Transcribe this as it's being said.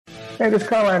Hey, this is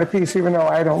Carmine Apiece. Even though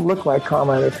I don't look like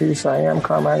Carmine Apiece, I am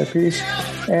Carmine Apiece.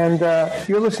 And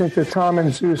you're listening to Tom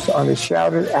and Zeus on the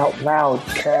Shout It Out Loud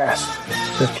cast.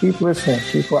 So keep listening,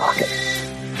 keep rocking.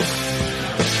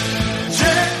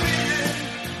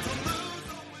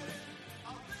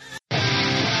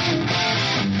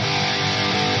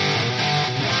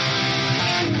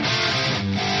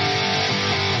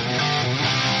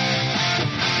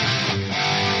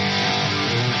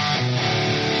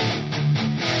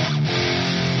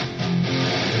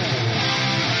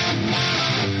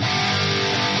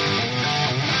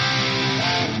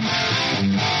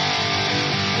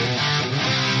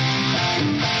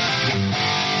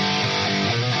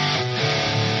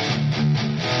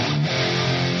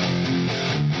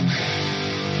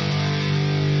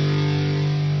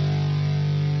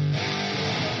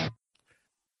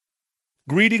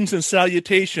 Greetings and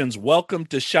salutations. Welcome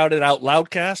to Shout It Out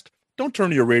Loudcast. Don't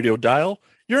turn your radio dial.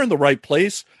 You're in the right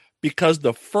place because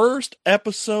the first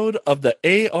episode of the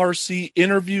ARC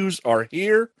interviews are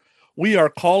here. We are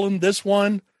calling this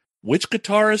one, Which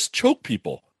Guitarists Choke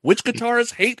People? Which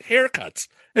Guitarists Hate Haircuts?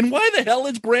 And why the hell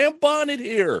is Graham Bonnet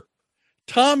here?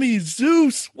 Tommy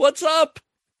Zeus, what's up?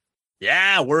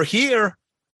 Yeah, we're here.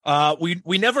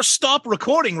 We never stop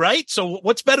recording, right? So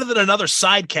what's better than another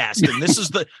sidecast? And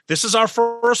this is our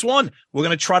first one. We're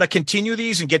going to try to continue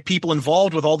these and get people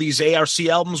involved with all these ARC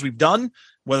albums we've done,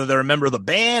 whether they're a member of the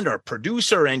band or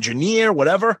producer, or engineer,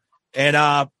 whatever.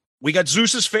 And we got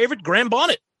Zeus's favorite, Graham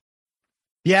Bonnet.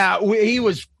 Yeah, he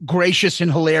was gracious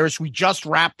and hilarious. We just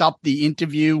wrapped up the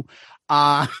interview.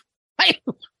 You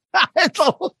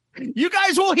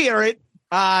guys will hear it.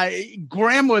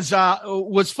 Graham was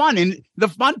fun. And the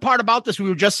fun part about this, we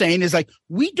were just saying, is like,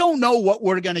 we don't know what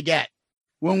we're going to get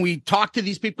when we talk to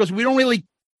these people because we don't really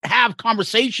have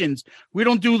conversations. We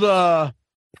don't do the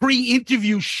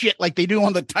pre-interview shit like they do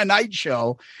on the Tonight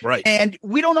Show. Right. And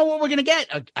we don't know what we're going to get.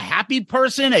 A happy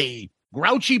person, a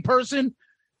grouchy person,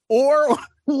 or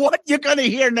what you're going to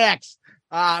hear next.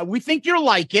 We think you'll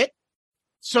like it.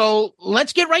 So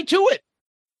let's get right to it.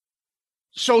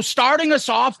 So starting us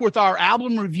off with our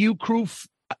album review crew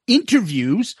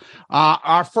interviews,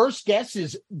 our first guest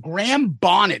is Graham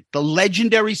Bonnet, the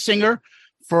legendary singer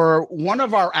for one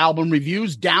of our album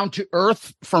reviews, Down to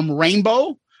Earth from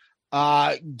Rainbow.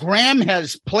 Graham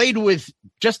has played with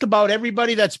just about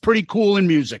everybody that's pretty cool in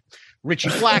music.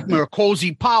 Richie Blackmore,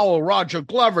 Cozy Powell, Roger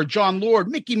Glover, John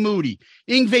Lord, Mickey Moody,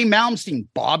 Yngwie Malmsteen,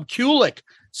 Bob Kulick,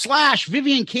 Slash,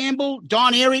 Vivian Campbell,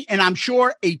 Don Airey, and I'm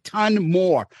sure a ton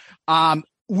more.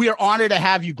 We are honored to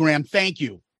have you, Graham. Thank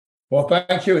you. Well,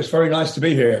 thank you. It's very nice to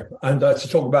be here and to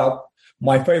talk about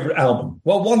my favorite album.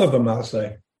 Well, one of them, I'll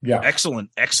say. Yeah.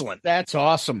 Excellent. That's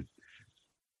awesome.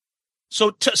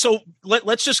 So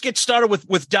let's just get started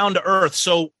with Down to Earth.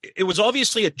 So it was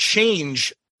obviously a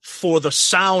change for the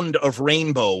sound of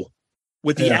Rainbow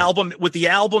with the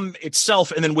album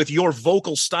itself, and then with your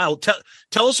vocal style.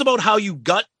 Tell us about how you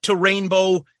got to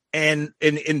Rainbow and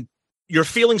your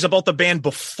feelings about the band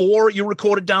before you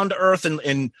recorded Down to Earth,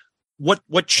 and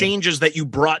what changes that you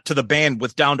brought to the band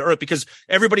with Down to Earth, because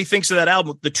everybody thinks of that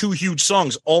album, the two huge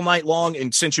songs, All Night Long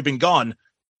and Since You've Been Gone,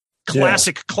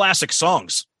 classic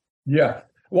songs. Yeah.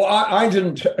 Well, I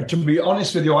didn't, to be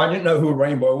honest with you, I didn't know who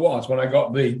Rainbow was when I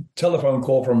got the telephone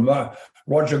call from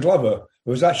Roger Glover, who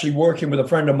was actually working with a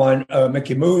friend of mine,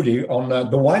 Mickey Moody, on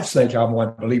the Whitesnake album, I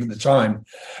believe, at the time.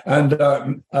 And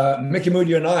Mickey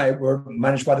Moody and I were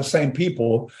managed by the same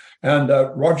people. And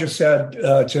Roger said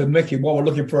to Mickey, well, we're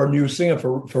looking for a new singer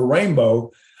for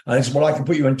Rainbow. And he said, well, I can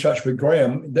put you in touch with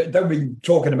Graham. They'll be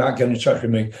talking about getting in touch with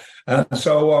me. And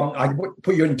so I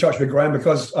put you in touch with Graham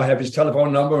because I have his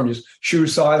telephone number and his shoe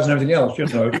size and everything else,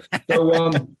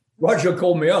 So Roger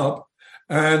called me up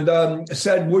and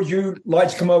said, would you like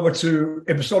to come over to,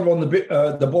 it was sort of on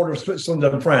the border of Switzerland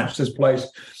and France, this place.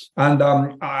 And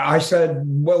I said,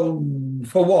 well,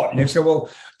 for what? And he said,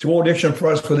 well, to audition for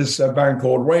us for this band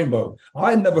called Rainbow.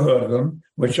 I had never heard of them,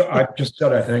 which I just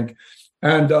said, I think.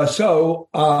 And so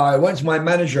I went to my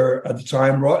manager at the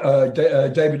time,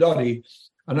 David Oddy,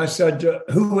 and I said,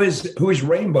 who is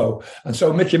Rainbow? And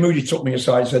so Mickey Moody took me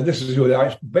aside and said, this is who they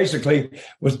are. Basically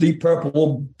was Deep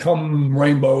Purple come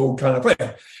Rainbow kind of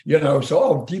thing,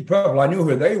 So, Deep Purple, I knew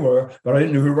who they were, but I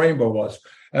didn't know who Rainbow was.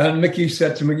 And Mickey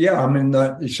said to me, yeah,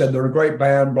 he said, they're a great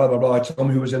band, blah, blah, blah. I told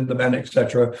him who was in the band,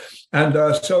 etc. And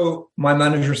so my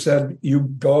manager said, you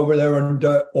go over there and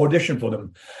audition for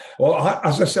them. Well,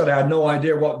 as I said, I had no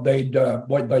idea what they'd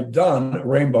done at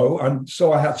Rainbow. And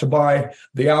so I had to buy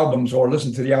the albums or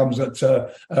listen to the albums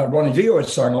that Ronnie Dio had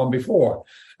sung on before.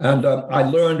 And I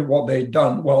learned what they'd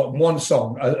done. Well, one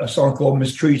song, a song called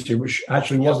Mistreated, which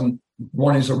actually wasn't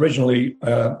one is original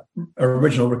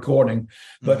recording,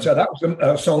 but that was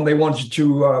a song they wanted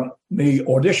to me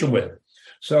audition with.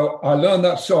 So I learned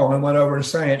that song and went over and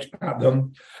sang it at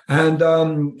them,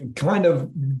 and kind of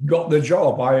got the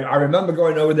job. I remember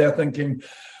going over there thinking,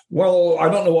 well, I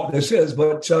don't know what this is,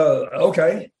 but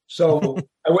okay. So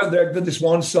I went there, did this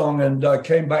one song, and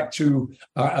came back to,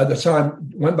 at the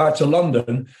time, went back to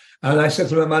London. And I said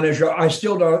to my manager, I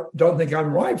still don't think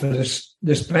I'm right for this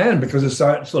band, because it's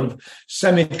sort of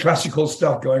semi-classical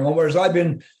stuff going on, whereas I've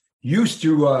been used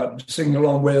to singing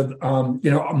along with,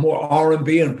 more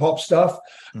R&B and pop stuff.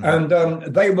 Mm-hmm.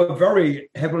 And they were very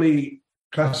heavily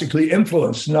classically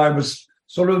influenced. And I was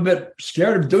sort of a bit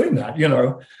scared of doing that,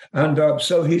 And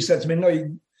so he said to me,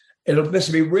 no, this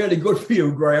will be really good for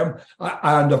you, Graham.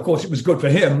 And of course, it was good for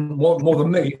him more than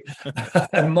me,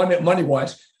 and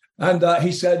money-wise. And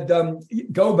he said,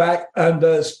 go back, and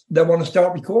they want to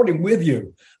start recording with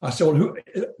you. I said, well,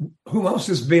 who else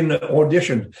has been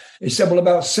auditioned? He said, well,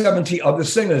 about 70 other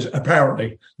singers,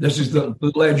 apparently. This is the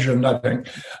legend, I think.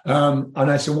 And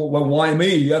I said, well, why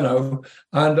me,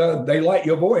 And they like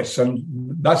your voice, and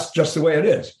that's just the way it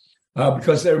is.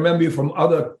 Because they remember you from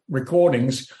other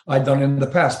recordings I'd done in the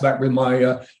past. Back with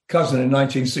my cousin in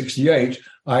 1968,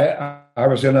 I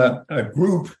was in a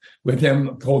group with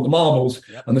him called the Marbles,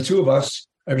 yep. And the two of us,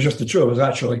 it was just the two of us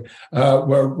actually,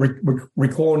 were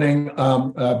recording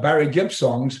Barry Gibb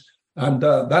songs, and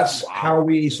that's how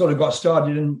we sort of got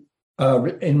started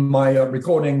in my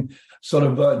recording sort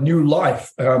of new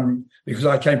life, because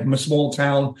I came from a small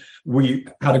town. We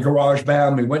had a garage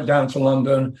band. We went down to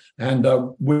London, and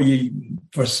we,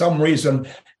 for some reason,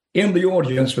 in the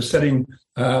audience was sitting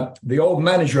the old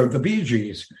manager of the Bee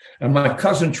Gees. And my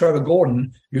cousin Trevor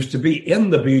Gordon used to be in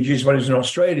the Bee Gees when he was in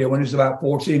Australia, when he was about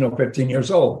 14 or 15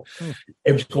 years old.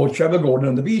 It was called Trevor Gordon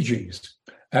and the Bee Gees.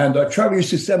 And Trevor used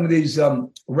to send me these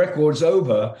records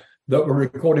over that were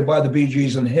recorded by the Bee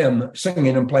Gees and him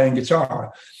singing and playing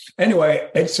guitar. Anyway,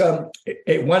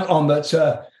 it went on that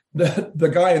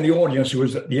the guy in the audience, who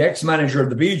was the ex-manager of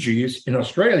the Bee Gees in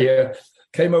Australia,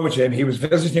 came over to him. He was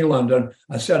visiting London.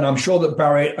 I said, I'm sure that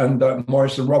Barry and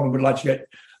Maurice and Robin would like to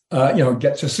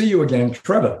get to see you again,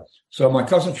 Trevor. So my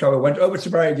cousin Trevor went over to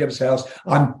Barry Gibb's house.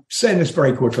 I'm saying this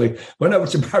very quickly. Went over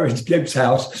to Barry Gibb's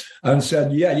house and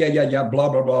said, yeah, blah,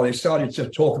 blah, blah. They started to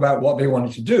talk about what they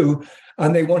wanted to do,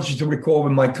 and they wanted to record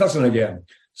with my cousin again.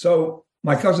 So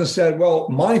my cousin said, well,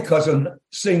 my cousin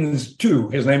sings too.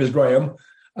 His name is Graham.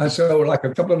 And so like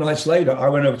a couple of nights later, I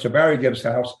went over to Barry Gibb's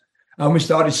house, and we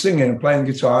started singing and playing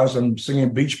guitars and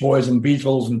singing Beach Boys and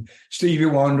Beatles and Stevie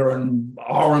Wonder and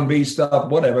R&B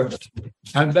stuff, whatever.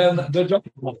 And then the dog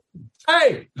barked.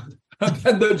 Hey! And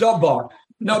then the dog barked.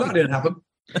 No, that didn't happen.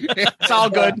 It's all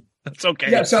good. It's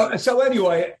okay. Yeah, so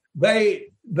anyway, they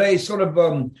sort of,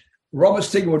 Robert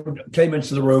Stigwood came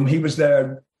into the room. He was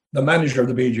there, the manager of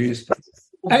the Bee Gees.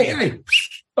 Hey.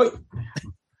 Oh.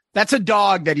 That's a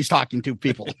dog that he's talking to,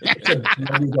 people. And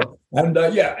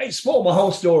it's for my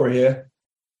whole story here.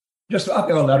 Just I'm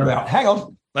going to let her out. Hang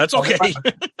on. That's okay.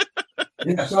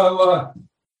 Yeah, so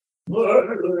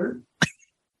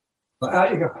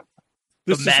there you go.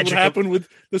 This is what happened with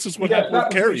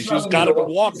Carrie. She's got to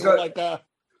walk like that.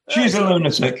 She's a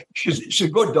lunatic. She's a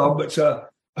good dog, but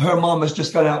her mom has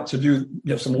just gone out to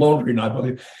get some laundry now, I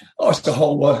believe. Oh, it's the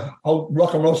whole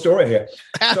rock and roll story here.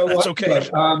 So, that's okay.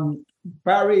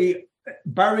 Barry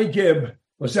Gibb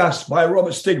was asked by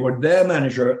Robert Stigwood, their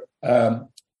manager, and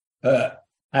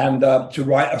to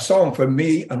write a song for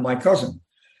me and my cousin.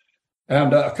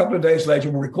 And a couple of days later,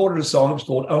 we recorded a song. It was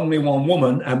called Only One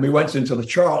Woman, and we went into the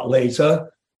chart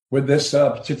later with this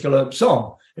particular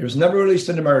song. It was never released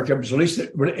in America. It was released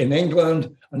in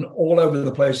England and all over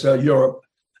the place, Europe.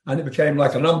 And it became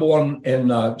like a number one in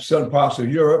certain parts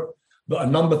of Europe, but a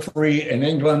number 3 in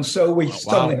England. So we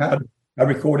suddenly had a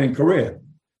recording career.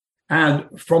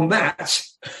 And from that,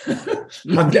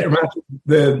 I'm getting around to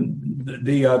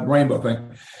the Rainbow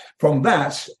thing. From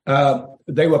that,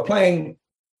 they were playing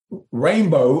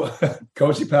Rainbow,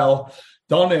 Cozy Powell,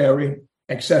 Don Airy,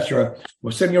 etc.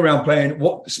 were sitting around playing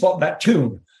Spot That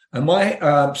Tune. And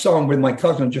my song with my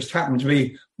cousin just happened to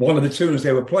be one of the tunes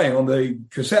they were playing on the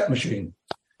cassette machine.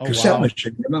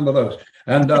 Machine, remember those?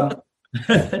 And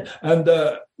and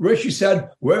Richie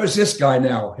said, where is this guy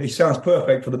now? He sounds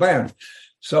perfect for the band.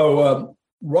 So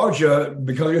Roger,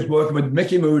 because he was working with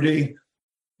Mickey Moody,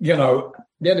 we got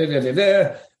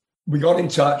in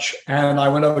touch, and I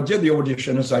went over, did the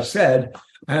audition, as I said,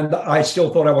 and I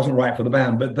still thought I wasn't right for the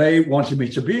band, but they wanted me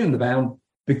to be in the band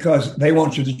because they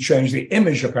wanted to change the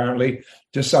image, apparently,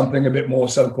 to something a bit more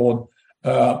so-called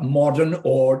modern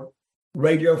or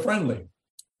radio-friendly.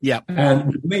 Yeah. And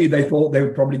with me, they thought they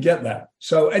would probably get that.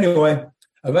 So anyway,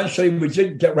 eventually we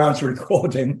did get round to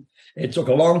recording. It took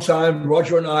a long time.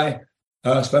 Roger and I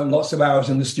spent lots of hours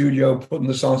in the studio putting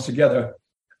the songs together.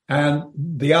 And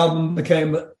the album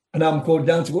became an album called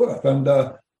Down to Earth. And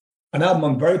an album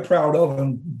I'm very proud of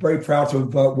and very proud to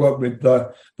have worked with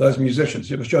those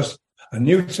musicians. It was just a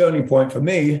new turning point for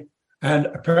me and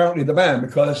apparently the band,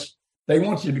 because they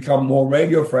wanted to become more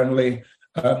radio friendly,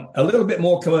 a little bit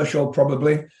more commercial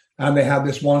probably. And they had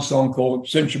this one song called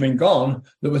Since You've Been Gone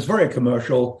that was very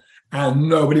commercial and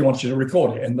nobody wanted to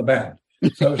record it in the band.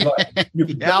 So it's like,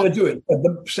 you've got to do it.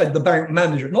 Said the bank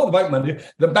manager, not the bank manager,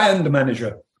 the band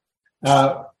manager.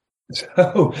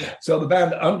 So the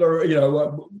band,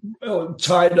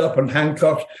 tied up and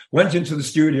handcuffed, went into the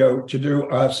studio to do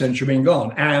Since You've Been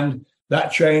Gone. And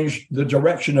that changed the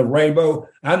direction of Rainbow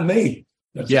and me.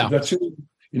 The two,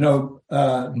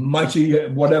 mighty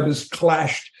whatevers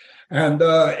clashed. And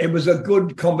it was a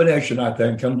good combination, I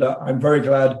think. And I'm very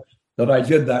glad that I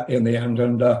did that in the end.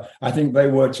 And I think they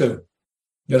were too.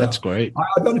 That's great.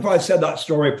 I don't know if I said that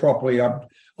story properly. I'm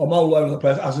all over the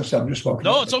place. As I said, I'm just spoken.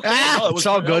 No, it's okay. It's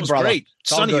all good, brother. Great.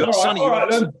 Sonny,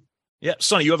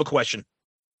 Sonny, you have a question.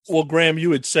 Well, Graham,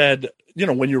 you had said,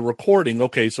 when you're recording,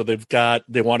 okay, so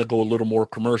they want to go a little more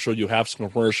commercial. You have some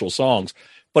commercial songs.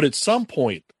 But at some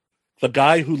point, the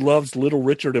guy who loves Little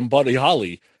Richard and Buddy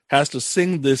Holly has to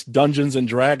sing this Dungeons and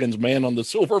Dragons Man on the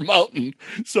Silver Mountain.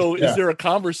 So is there a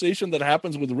conversation that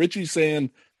happens with Richie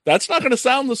saying, that's not going to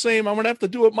sound the same. I'm going to have to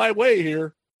do it my way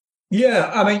here.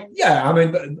 I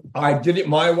mean, I did it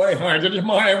my way. I did it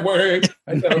my way.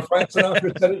 And Frank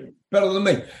Sinatra said it better than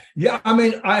me. Yeah, I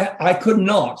mean, I could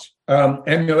not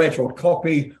emulate or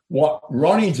copy what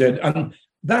Ronnie did. And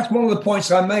that's one of the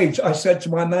points I made. I said to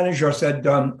my manager, at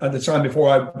the time before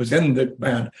I was in the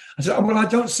band, I said, well, I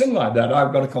don't sing like that.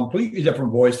 I've got a completely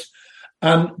different voice.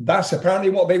 And that's apparently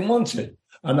what they wanted.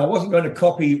 And I wasn't going to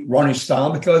copy Ronnie's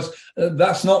style because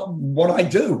that's not what I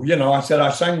do. I said I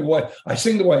sing the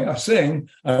way I sing,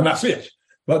 and that's it.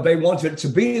 But they wanted it to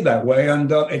be that way,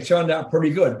 and it turned out pretty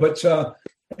good. But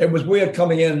it was weird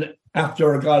coming in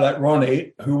after a guy like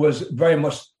Ronnie, who was very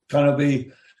much kind of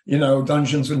the,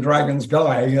 Dungeons and Dragons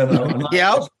guy. I'm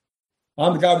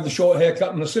the guy with the short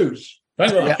haircut and the suits.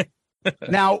 Thank you. Yeah.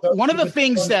 Now, one of the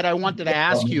things that I wanted to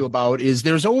ask you about is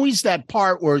there's always that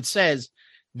part where it says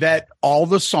that all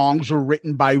the songs were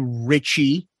written by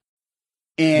Richie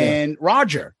and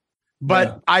Roger.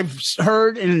 But I've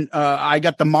heard, and I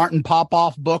got the Martin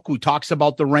Popoff book who talks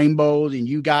about the Rainbows and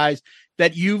you guys,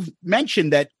 that you've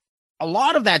mentioned that a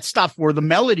lot of that stuff where the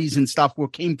melodies and stuff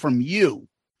came from you.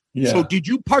 Yeah. So did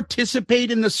you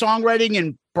participate in the songwriting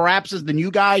and perhaps as the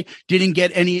new guy didn't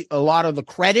get a lot of the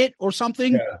credit or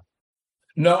something? Yeah.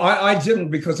 No, I didn't,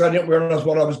 because I didn't realize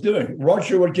what I was doing.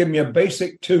 Roger would give me a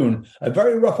basic tune, a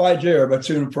very rough idea of a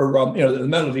tune for, the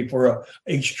melody for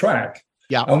each track.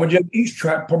 Yeah. And we did each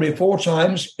track probably 4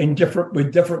 times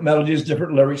with different melodies,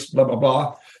 different lyrics, blah, blah,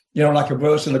 blah, like a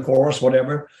verse and a chorus,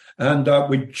 whatever. And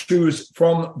we choose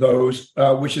from those,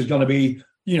 which is going to be,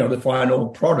 the final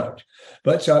product.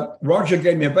 But Roger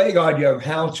gave me a vague idea of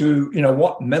how to,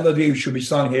 what melody should be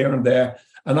sung here and there.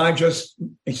 And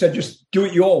he said, just do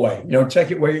it your way, take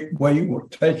it where you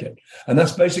would take it. And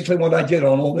that's basically what I did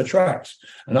on all the tracks.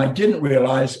 And I didn't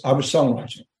realize I was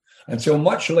songwriting until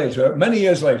much later, many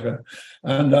years later.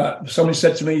 And somebody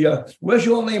said to me, where's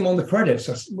your name on the credits?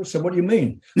 I said, what do you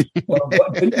mean?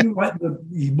 Didn't you write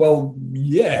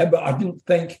yeah, but I didn't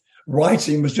think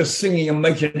writing was just singing and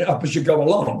making it up as you go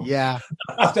along. Yeah.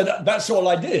 After that's all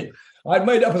I did. I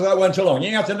made it up as I went along.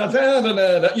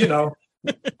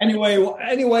 Any way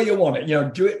you want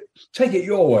it, do it, take it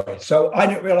your way. So I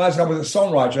didn't realize I was a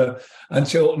songwriter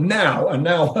until now. And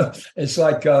now it's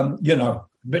like, a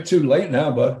bit too late now,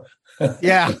 but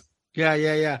yeah.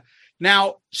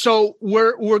 Now, so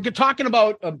we're talking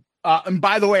about, and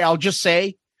by the way, I'll just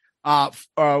say,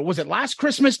 was it last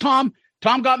Christmas, Tom?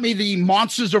 Tom got me the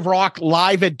Monsters of Rock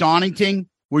live at Donington,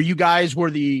 where you guys were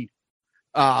the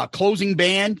closing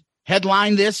band,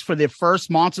 headlined this for the first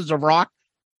Monsters of Rock.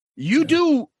 You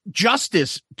do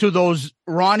justice to those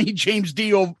Ronnie James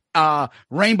Dio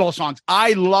Rainbow songs.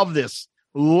 I love this.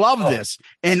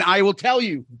 And I will tell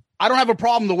you, I don't have a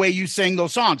problem the way you sing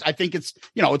those songs. I think it's,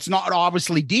 it's not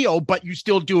obviously Dio, but you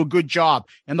still do a good job.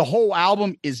 And the whole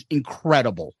album is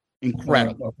incredible.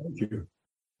 Oh, thank you.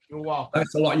 You're welcome.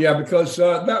 Thanks a lot. Yeah, because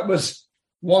that was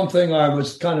one thing I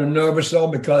was kind of nervous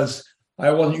of, because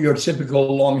I wasn't your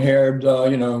typical long-haired,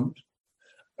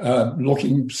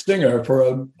 looking singer for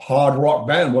a hard rock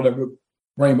band, whatever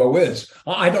Rainbow is.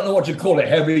 I don't know what you call it,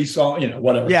 heavy song,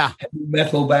 whatever. Yeah. Heavy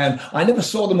metal band. I never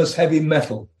saw them as heavy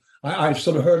metal. I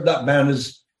sort of heard that band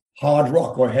as hard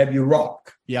rock or heavy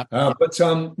rock. Yeah. But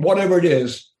whatever it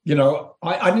is,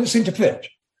 I didn't seem to fit.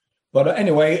 But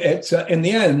anyway, it's in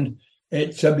the end,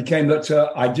 it became that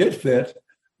I did fit.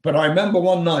 But I remember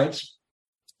one night,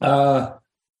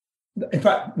 in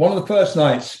fact, one of the first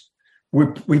nights,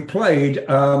 we played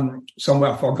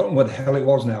somewhere, I've forgotten where the hell it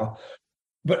was now.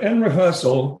 But in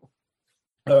rehearsal,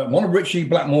 one of Richie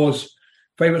Blackmore's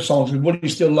favorite songs was "Would You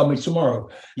Still Love Me Tomorrow?"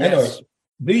 Yes. Anyway,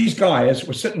 these guys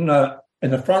were sitting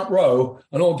in the front row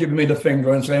and all giving me the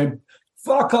finger and saying,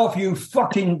 "Fuck off, you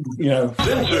fucking,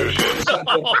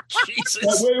 Oh,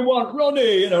 Jesus. we want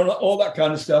Ronnie," all that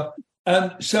kind of stuff.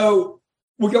 And so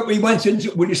we went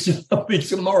into "Would You Still Love Me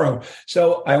Tomorrow?"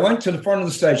 So I went to the front of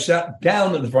the stage, sat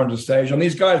down at the front of the stage, and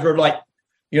these guys were like,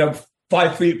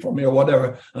 5 feet from me or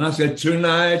whatever. And I said,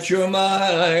 "Tonight you're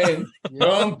mine,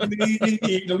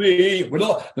 completely," with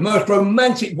the most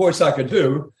romantic voice I could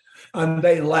do. And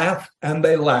they laughed and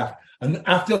they laughed. And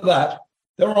after that,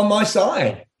 they were on my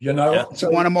side, Yeah. So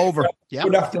won them over. Yeah.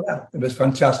 But after that, it was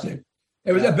fantastic.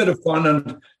 It was a bit of fun.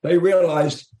 And they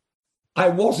realized I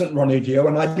wasn't Ronnie Dio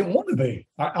and I didn't want to be.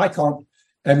 I can't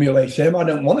emulate him. I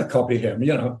don't want to copy him,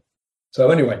 So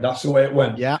anyway, that's the way it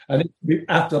went. Yeah. And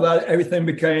after that, everything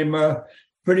became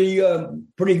pretty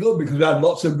good because we had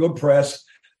lots of good press,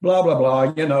 blah, blah,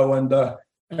 blah, and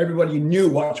everybody knew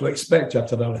what to expect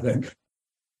after that, I think.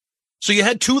 So you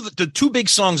had the two big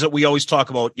songs that we always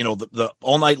talk about, the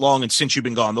All Night Long and Since You've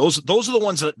Been Gone. Those are the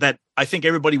ones that I think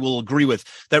everybody will agree with,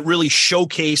 that really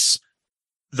showcase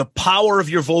the power of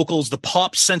your vocals, the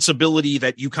pop sensibility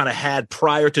that you kind of had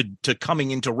prior to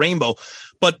coming into Rainbow.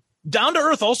 But Down to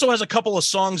Earth also has a couple of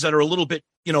songs that are a little bit,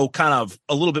 kind of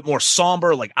a little bit more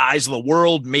somber, like Eyes of the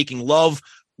World, Making Love.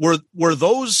 Were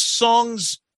those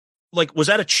songs, like, was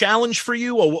that a challenge for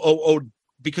you, or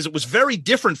because it was very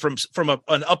different from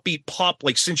an upbeat pop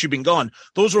like Since You've Been Gone?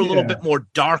 Those were a little bit more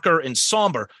darker and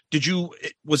somber.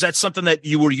 Was that something that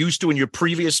you were used to in your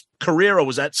previous career, or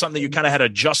was that something that you kind of had to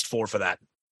adjust for that?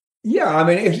 Yeah, I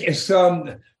mean, it's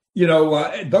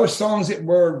those songs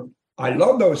I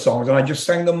love those songs, and I just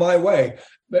sang them my way.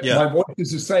 Yeah. My voice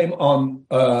is the same on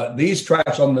these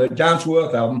tracks on the Down to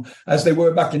Earth album as they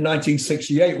were back in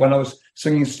 1968 when I was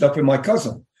singing stuff with my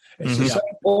cousin. It's the same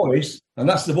voice, and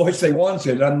that's the voice they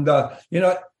wanted. And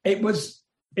it was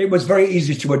very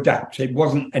easy to adapt. It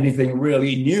wasn't anything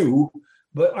really new,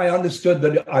 but I understood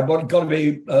that I got to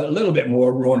be a little bit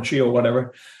more raunchy or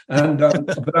whatever. And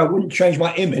but I wouldn't change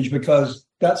my image because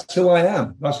that's who I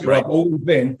am. That's who I've always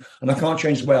been, and I can't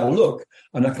change the way I look,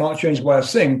 and I can't change the way I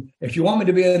sing. If you want me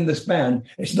to be in this band,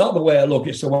 it's not the way I look,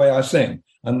 it's the way I sing.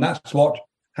 And that's what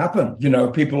happened.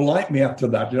 People liked me after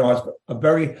that. I was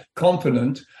very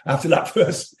confident after that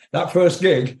first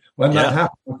gig. When that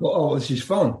happened, I thought, oh, this is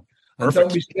fun. And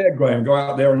don't be scared, Graham. Go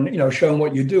out there and show them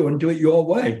what you do and do it your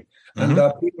way. And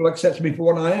people accept me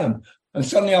for what I am. And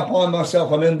suddenly I find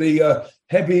myself, I'm in the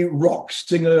heavy rock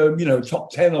singer,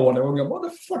 top 10 or whatever. I'm going, what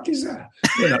the fuck is that?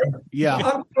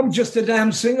 Yeah. I'm just a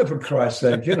damn singer, for Christ's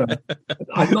sake.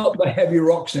 I'm not the heavy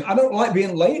rock singer. I don't like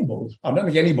being labeled. I don't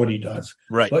think anybody does.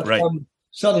 Right. But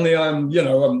suddenly I'm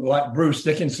like Bruce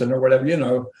Dickinson or whatever,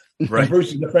 Right.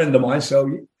 Bruce is a friend of mine. So,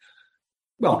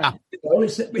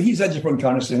 he's a different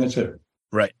kind of singer too.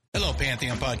 Right. Hello,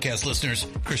 Pantheon Podcast listeners.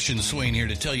 Christian Swain here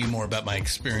to tell you more about my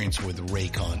experience with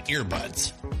Raycon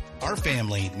earbuds. Our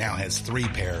family now has 3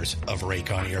 pairs of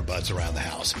Raycon earbuds around the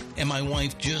house, and my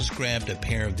wife just grabbed a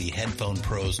pair of the Headphone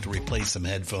Pros to replace some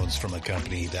headphones from a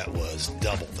company that was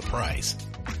double the price.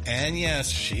 And yes,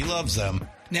 she loves them.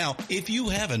 Now, if you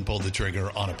haven't pulled the trigger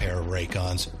on a pair of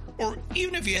Raycons, or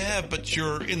even if you have, but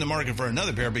you're in the market for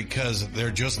another pair because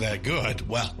they're just that good,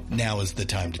 well, now is the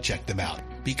time to check them out,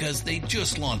 because they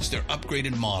just launched their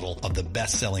upgraded model of the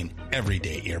best-selling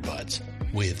everyday earbuds.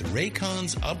 With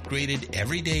Raycon's upgraded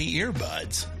everyday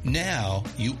earbuds, now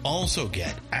you also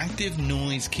get active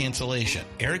noise cancellation,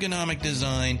 ergonomic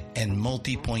design, and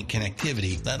multi-point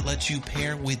connectivity that lets you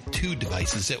pair with 2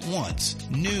 devices at once.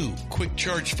 New quick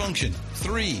charge function,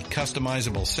 3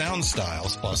 customizable sound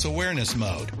styles, plus awareness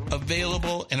mode.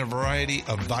 Available in a variety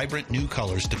of vibrant new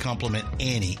colors to complement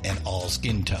any and all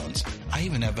skin tones. I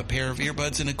even have a pair of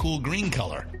earbuds in a cool green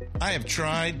color. I have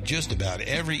tried just about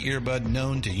every earbud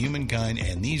known to humankind,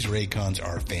 and these Raycons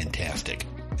are fantastic.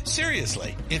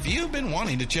 Seriously, if you've been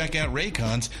wanting to check out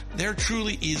Raycons, there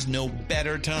truly is no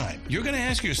better time. You're going to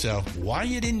ask yourself why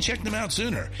you didn't check them out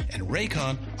sooner, and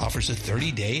Raycon offers a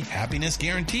 30-day happiness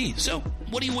guarantee. So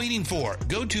what are you waiting for?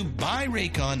 Go to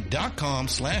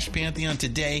buyraycon.com/Pantheon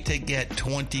today to get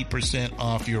 20%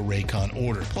 off your Raycon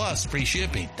order, plus free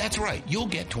shipping. That's right. You'll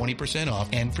get 20% off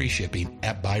and free shipping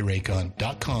at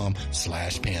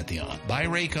buyraycon.com/Pantheon.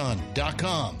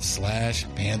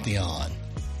 buyraycon.com/Pantheon.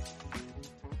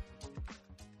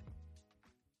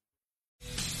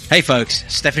 Hey folks,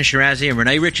 Stefan Shirazi and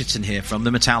Renee Richardson here from the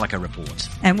Metallica Report.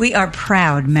 And we are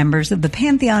proud members of the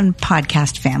Pantheon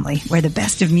podcast family, where the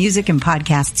best of music and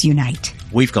podcasts unite.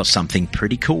 We've got something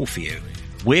pretty cool for you.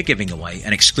 We're giving away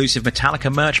an exclusive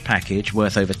Metallica merch package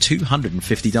worth over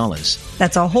 $250.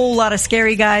 That's a whole lot of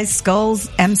Scary Guys, Skulls,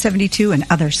 M72, and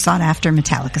other sought-after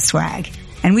Metallica swag.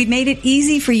 And we've made it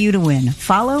easy for you to win.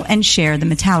 Follow and share the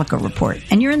Metallica Report,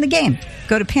 and you're in the game.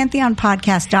 Go to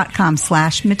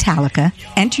pantheonpodcast.com/Metallica,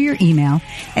 enter your email,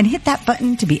 and hit that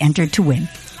button to be entered to win.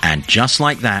 And just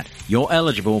like that, you're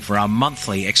eligible for our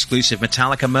monthly exclusive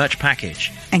Metallica merch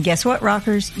package. And guess what,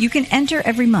 rockers? You can enter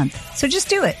every month, so just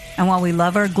do it. And while we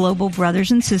love our global brothers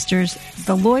and sisters,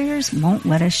 the lawyers won't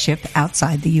let us ship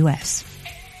outside the U.S.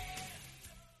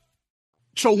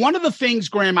 So one of the things,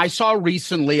 Graham, I saw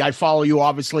recently, I follow you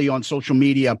obviously on social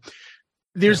media.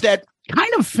 There's that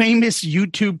kind of famous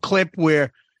YouTube clip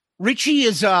where Richie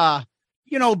is,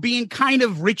 being kind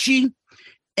of Richie,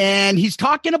 and he's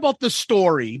talking about the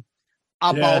story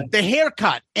about the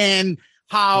haircut and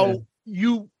how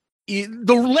the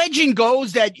legend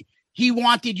goes that he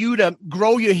wanted you to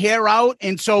grow your hair out.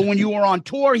 And so when you were on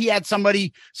tour, he had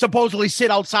somebody supposedly sit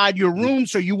outside your room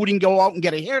so you wouldn't go out and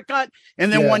get a haircut.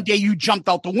 And then one day you jumped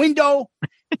out the window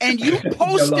and you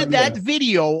posted that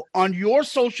video on your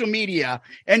social media.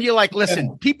 And you're like,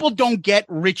 listen, people don't get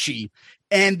Richie.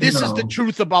 And this is the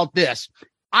truth about this.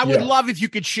 I would love if you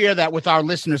could share that with our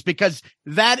listeners, because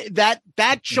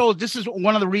that shows, this is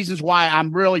one of the reasons why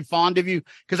I'm really fond of you,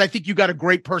 because I think you got a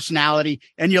great personality.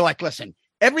 And you're like, listen,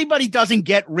 everybody doesn't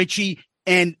get Richie.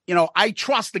 And, I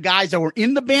trust the guys that were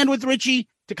in the band with Richie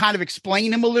to kind of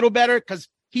explain him a little better, because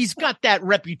he's got that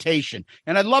reputation.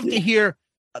 And I'd love to hear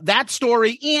that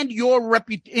story and your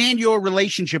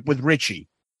relationship with Richie.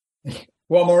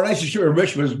 Well, my relationship with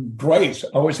Rich was great. I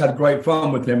always had great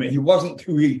fun with him. He wasn't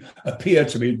who he appeared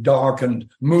to be, dark and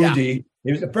moody. Yeah.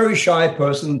 He was a very shy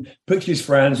person, picked his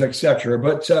friends, etc.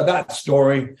 But that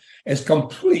story is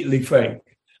completely fake.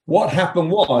 What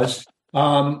happened was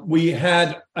we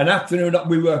had an afternoon. I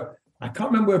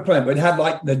can't remember we were playing, but we had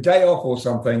like the day off or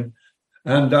something.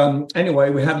 And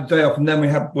anyway, we had a day off, and then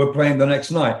we're playing the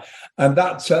next night. And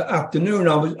that afternoon,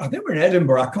 I think we were in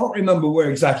Edinburgh. I can't remember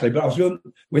where exactly, but I was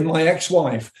with my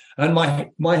ex-wife, and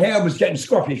my hair was getting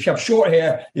scruffy. If you have short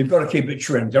hair, you've got to keep it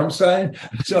trimmed. You know what I'm saying?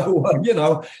 So,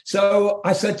 so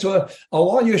I said to her,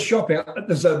 while you're shopping,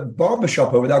 there's a barber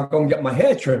shop over there. I'll go and get my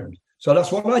hair trimmed. So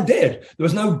that's what I did. There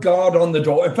was no guard on the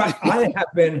door. In fact, I had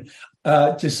been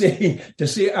to see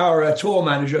our tour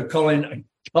manager, Colin,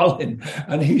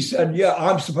 and he said, yeah,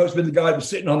 I'm supposed to be the guy that's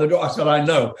sitting on the door. I said, I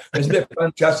know. Isn't it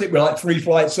fantastic? We're like 3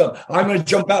 flights up. I'm going to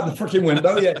jump out the freaking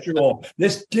window. Yeah, sure.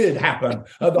 This did happen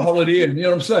at the Holiday Inn. You know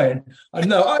what I'm saying?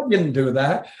 No, I didn't do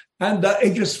that. And I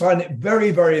just find it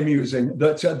very, very amusing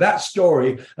that that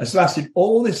story has lasted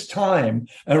all this time.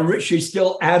 And Richie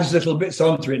still adds little bits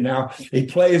onto it now. He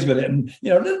plays with it, and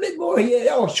a little bit more here.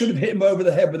 Oh, I should have hit him over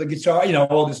the head with a guitar.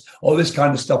 All this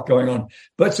kind of stuff going on.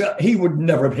 But he would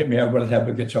never have hit me over the head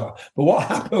with a guitar. But what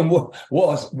happened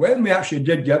was when we actually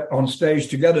did get on stage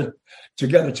together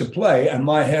to play, and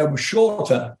my hair was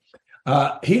shorter,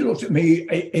 he looked at me.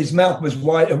 His mouth was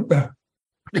wide.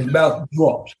 His mouth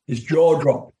dropped. His jaw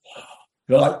dropped.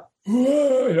 Like,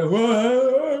 it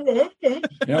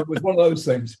was one of those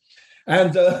things.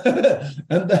 And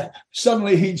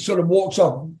suddenly he sort of walks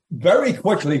off very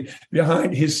quickly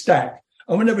behind his stack.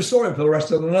 And we never saw him for the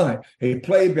rest of the night. He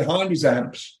played behind his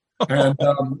amps. And,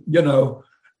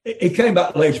 he came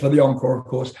back later for the encore, of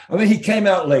course. I mean, he came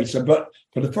out later, but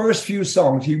for the first few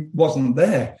songs, he wasn't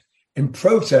there in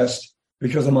protest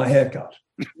because of my haircut.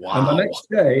 Wow. And the next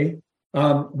day,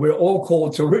 we're all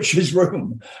called to Richie's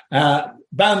room,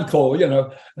 band call,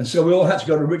 and so we all had to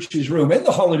go to Richie's room in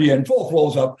the Holiday Inn, 4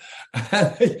 floors up.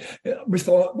 And we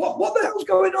thought, what the hell's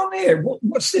going on here?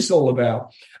 What's this all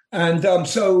about? And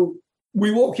so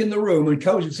we walk in the room, and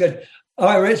Cozy said,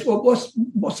 "Hi, Rich,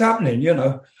 what's happening?"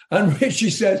 And Richie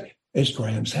said, "It's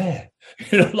Graham's hair."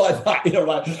 Like that,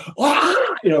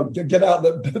 get out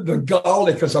the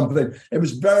garlic or something. It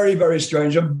was very, very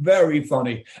strange and very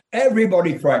funny.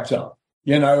 Everybody cracked up.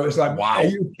 It's like, wow, are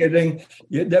you kidding?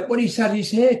 When he had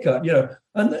his haircut,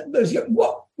 and there's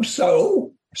what?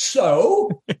 So,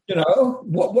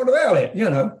 what about it?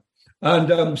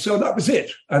 And so that was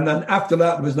it. And then after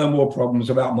that, there was no more problems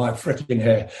about my freaking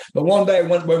hair. But one day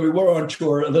when we were on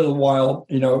tour a little while,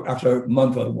 after a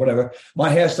month or whatever, my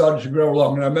hair started to grow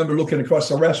long. And I remember looking across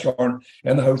the restaurant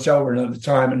in the hotel room at the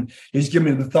time, and he's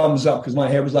giving me the thumbs up because my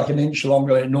hair was like an inch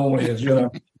longer than it normally is,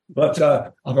 But I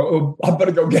thought, I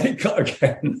better go get it cut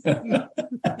again.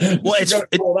 Well,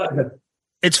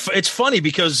 it's funny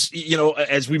because,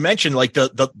 as we mentioned, like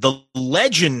the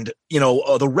legend,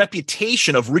 the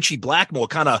reputation of Richie Blackmore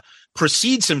kind of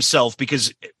precedes himself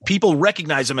because people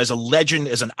recognize him as a legend,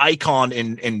 as an icon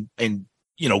in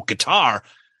guitar.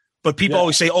 But people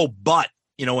always say,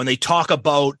 when they talk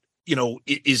about,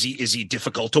 is he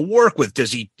difficult to work with?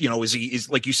 Does he, is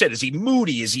like you said, is he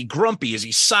moody? Is he grumpy? Is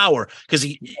he sour? Because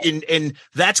and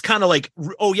that's kind of like,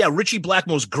 oh yeah, Richie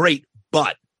Blackmore's great,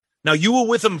 but now you were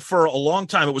with him for a long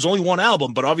time. It was only one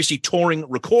album, but obviously touring,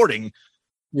 recording.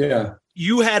 Yeah,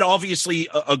 you had obviously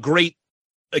a great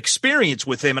experience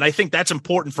with him, and I think that's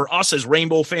important for us as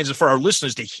Rainbow fans and for our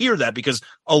listeners to hear that because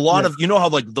a lot of how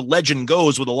like the legend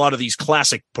goes with a lot of these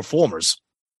classic performers.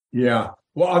 Yeah.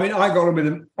 Well, I mean, I got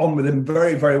on with him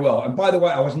very, very well. And by the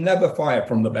way, I was never fired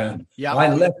from the band. Yeah.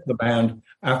 I left the band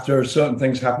after certain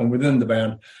things happened within the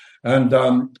band. And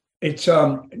it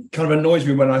kind of annoys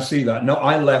me when I see that. No,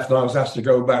 I left and I was asked to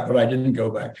go back, but I didn't go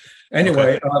back.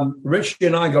 Anyway, Richie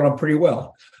and I got on pretty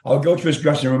well. I would go to his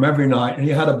dressing room every night, and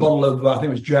he had a bottle of, I think it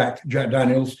was Jack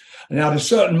Daniels, and it had a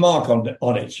certain mark on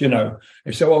it,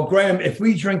 He said, well, Graham, if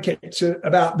we drink it to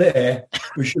about there,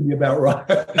 we should be about right.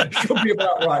 Should be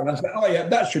about right. And I said, oh, yeah,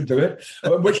 that should do it,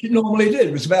 which it normally did.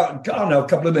 It was about, a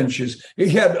couple of inches. He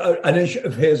had an inch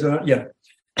of his,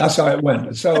 that's how it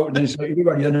went. So then he said,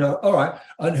 everybody, all right,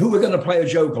 and who are we going to play a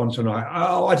joke on tonight?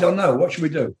 Oh, I don't know. What should we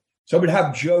do? So we'd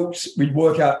have jokes. We'd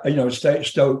work out,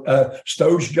 stage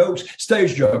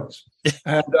jokes.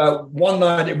 And one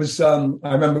night it was, I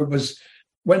remember it was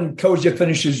when Cozier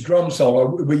finished his drum solo,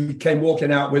 we came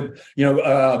walking out with,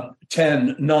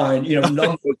 10, 9,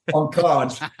 numbers on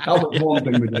cards. That was one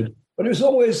thing we did. But it was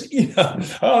always, 10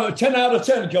 out of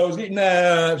 10 goes,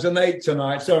 nah, it was an 8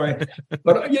 tonight, sorry.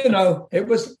 But, it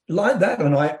was like that.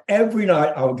 And every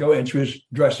night I would go into his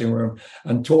dressing room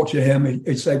and talk to him.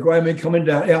 He'd say, Graham, you're coming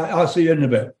down. Yeah, I'll see you in a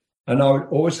bit. And I would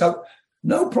always have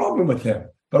no problem with him.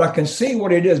 But I can see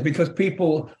what it is because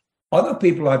other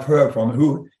people I've heard from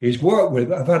who he's worked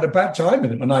with, I've had a bad time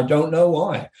with him, and I don't know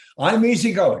why. I'm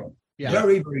easygoing,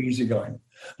 very, very easygoing.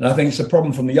 And I think it's a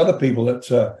problem from the other people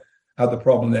that have the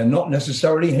problem there, not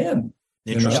necessarily him.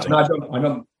 Interesting. And I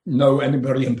don't know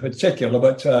anybody in particular,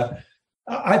 but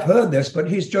I've heard this, but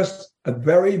he's just a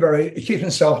very, very, he keeps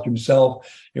himself to himself.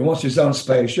 He wants his own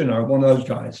space, one of those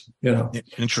guys,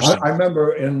 Interesting. I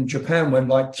remember in Japan when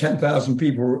like 10,000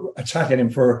 people were attacking him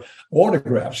for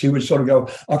autographs, he would sort of go,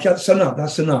 okay, that's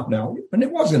enough now. And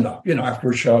it was enough,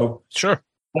 after a show. Sure.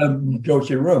 Go to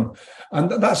your room. And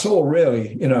that's all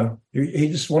really, he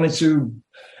just wanted to,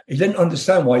 he didn't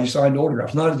understand why you signed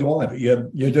autographs. Neither do I, but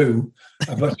you do.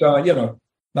 But,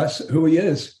 that's who he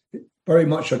is. Very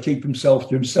much a keep himself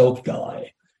to himself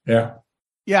guy. Yeah.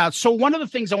 Yeah. So one of the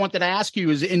things I wanted to ask you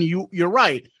is, and you're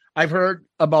right. I've heard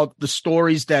about the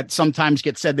stories that sometimes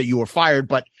get said that you were fired,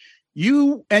 but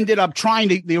you ended up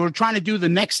they were trying to do the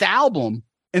next album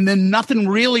and then nothing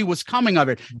really was coming of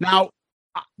it. Now,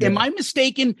 am I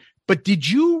mistaken? But did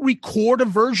you record a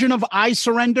version of I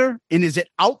Surrender? And is it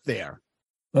out there?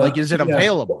 Is it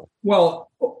available? Well,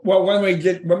 when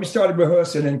we started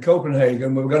rehearsing in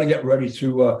Copenhagen, we were going to get ready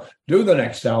to do the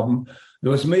next album.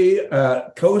 There was me,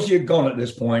 Cozy had gone at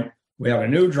this point. We had a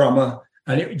new drummer,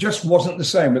 and it just wasn't the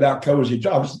same without Cozy.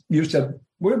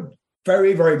 We're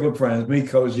very, very good friends, me,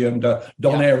 Cozy, and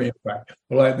Don Airy, in fact.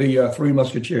 We're like the Three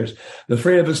Musketeers. The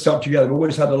three of us stuck together. We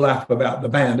always had a laugh about the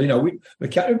band. We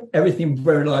kept everything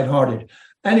very lighthearted.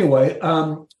 Anyway,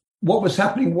 what was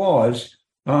happening was,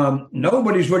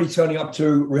 nobody's really turning up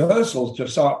to rehearsals to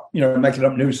start, making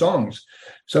up new songs.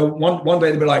 So one day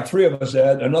there'd be like 3 of us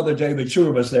there, another day there'd be 2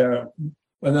 of us there,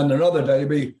 and then another day there'd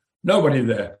be nobody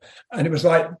there. And it was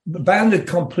like the band had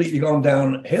completely gone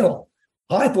downhill.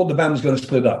 I thought the band was going to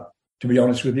split up, to be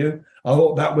honest with you. I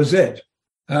thought that was it.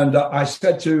 And I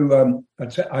said to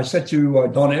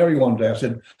Don Airy one day, I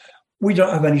said, we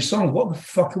don't have any songs. What the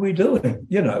fuck are we doing?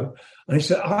 And he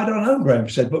said, I don't know, Graham.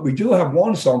 He said, but we do have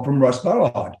one song from Russ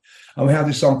Ballard. And we have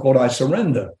this song called I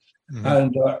Surrender. Mm-hmm.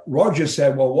 And Roger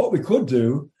said, well, what we could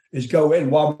do is go in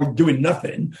while we're doing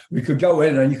nothing. We could go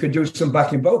in and you could do some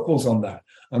backing vocals on that.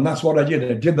 And that's what I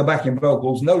did. I did the backing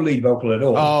vocals, no lead vocal at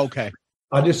all. Oh, okay.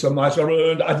 I did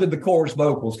I did the chorus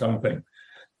vocals kind of thing.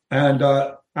 And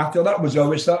after that was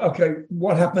over, it's like, okay,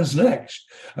 what happens next?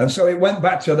 And so it went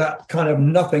back to that kind of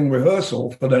nothing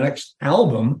rehearsal for the next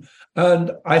album.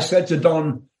 And I said to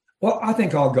Don, well, I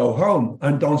think I'll go home.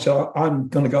 And Don said, I'm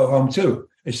going to go home too.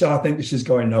 He said, I think this is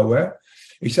going nowhere.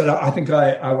 He said, I think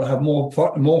I will have more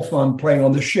fun playing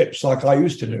on the ships like I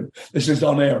used to do. This is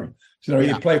Don Airy. So, you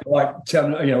know, he played for like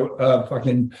 10,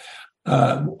 fucking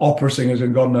opera singers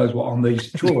and God knows what on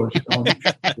these tours.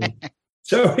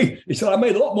 So he said, I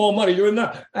made a lot more money doing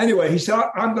that. Anyway, he said,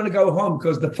 I'm going to go home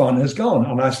because the fun has gone.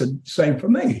 And I said, same for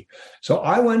me. So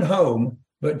I went home,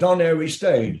 but Don Airy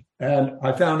stayed. And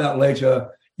I found out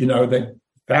later, you know, they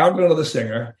found another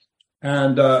singer.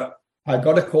 And I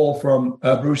got a call from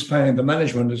Bruce Payne, the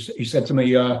management. He said to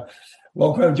me,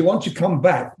 well, Graham, do you want to come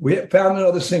back? We found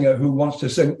another singer who wants to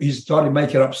sing. He started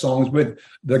making up songs with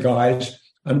the guys.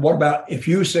 And what about if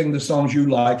you sing the songs you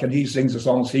like and he sings the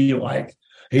songs he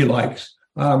likes?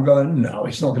 I'm going, no,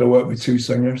 it's not going to work with two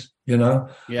singers, you know?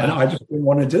 Yeah. And I just didn't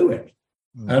want to do it.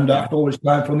 And I thought it was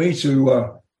time for me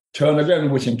to turn again,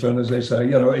 Whittington, as they say.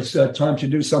 You know, it's time to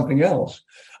do something else.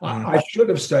 I should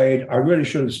have stayed. I really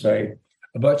should have stayed.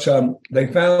 But they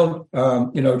found,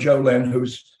 Joe Lynn,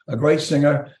 who's a great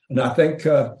singer. And I think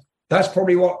that's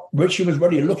probably what Richie was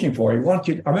really looking for. I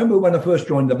remember when I first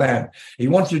joined the band, he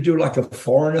wanted to do like a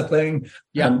foreigner thing.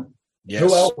 Yeah. And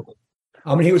who else?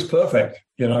 I mean, he was perfect,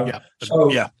 you know. Yeah.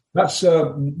 So that's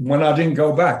when I didn't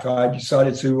go back. I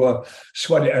decided to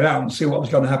sweat it out and see what was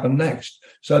going to happen next.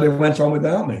 So they went on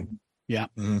without me. Yeah.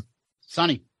 Mm-hmm.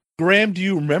 Sonny. Graham, do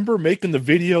you remember making the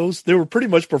videos? They were pretty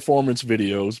much performance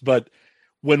videos, but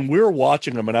when we were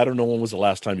watching them, and I don't know when was the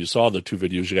last time you saw the two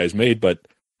videos you guys made, but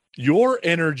your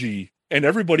energy and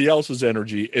everybody else's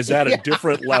energy is at a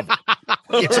different level.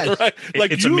 Yes. Right?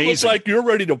 Like it's you amazing. Look like you're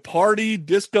ready to party,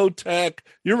 discotheque,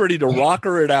 you're ready to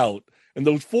rocker it out. And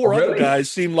those four other guys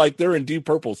seem like they're in Deep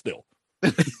Purple still. I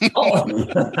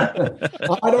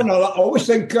don't know. I always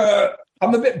think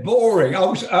I'm a bit boring.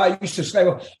 I used to say,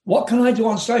 well, what can I do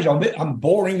on stage? I'm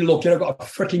boring looking. I've got a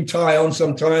freaking tie on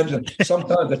sometimes, and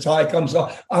sometimes the tie comes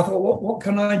off. I thought, what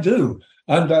can I do?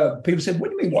 And people said, what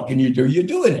do you mean, what can you do? You're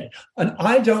doing it. And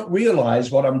I don't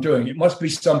realize what I'm doing. It must be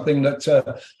something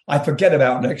that I forget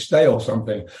about next day or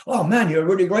something. Oh, man, you're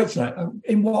really great tonight.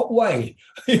 In what way?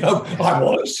 You know, I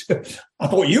was. I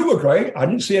thought you were great. I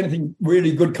didn't see anything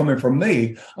really good coming from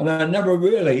me. And I never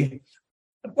really...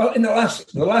 Well, in the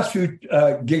last few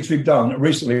gigs we've done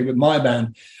recently with my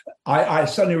band, I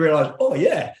suddenly realized, oh,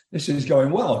 yeah, this is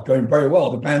going very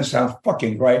well. The band sounds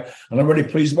fucking great. And I'm really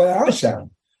pleased with the way I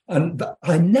sound. And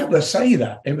I never say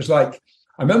that. It was like,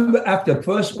 I remember after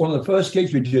one of the first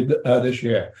gigs we did this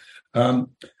year,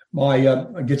 my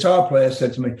guitar player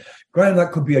said to me, Graham,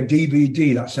 that could be a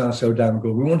DVD. That sounds so damn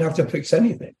good. We won't have to fix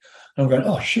anything. And I'm going,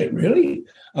 oh, shit, really?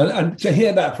 And to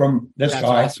hear that from this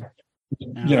guy, awesome.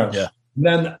 You know. Yeah. And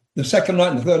then the second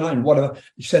night and the third night and whatever,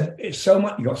 he said, it's so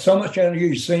much, you got so much energy,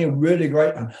 you're singing really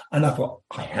great. And I thought,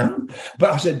 I am? But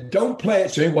I said, don't play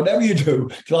it to me, whatever you do.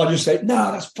 So I'll just say,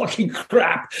 no, that's fucking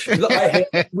crap. I hear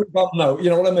every bump note, you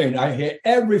know what I mean? I hear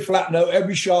every flat note,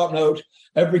 every sharp note,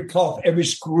 every cough, every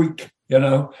squeak, you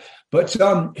know. But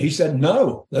he said,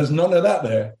 no, there's none of that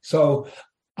there. So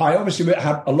I obviously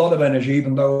had a lot of energy,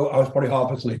 even though I was probably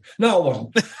half asleep. No, I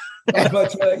wasn't.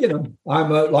 But, I'm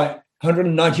like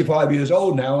 195 years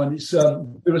old now, and it's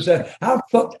people say, how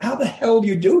the hell do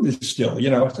you do this still? You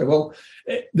know, I say, well,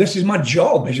 this is my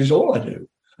job. This is all I do.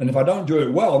 And if I don't do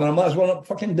it well, then I might as well not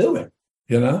fucking do it,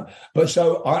 you know? But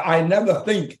so I never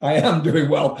think I am doing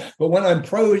well. But when I'm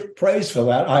praised for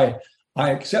that, I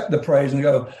accept the praise and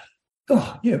go,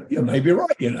 oh, you may be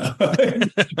right, you know.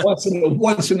 once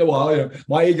in a while, you know,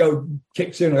 my ego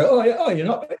kicks in and I go, you're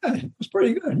not, it's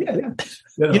pretty good.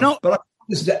 Yeah. You know, but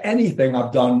listen to anything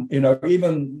I've done, you know,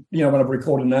 even, you know, when I've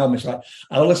recorded an album, it's like,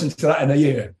 I'll listen to that in a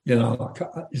year, you know.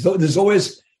 There's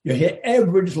always, you hear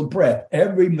every little breath,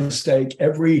 every mistake,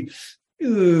 every,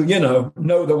 note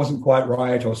that wasn't quite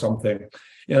right or something,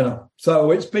 you know.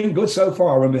 So it's been good so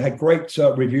far, and we had great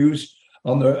reviews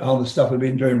on the stuff we've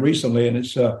been doing recently, and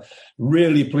it's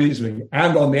really pleasing.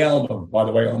 And on the album, by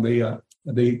the way, on the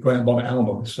Graham Bonnet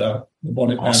album, the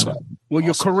Bonnet awesome. Band. Well,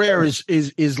 your career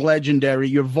is legendary.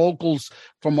 Your vocals,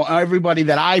 from everybody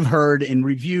that I've heard and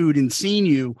reviewed and seen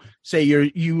you say,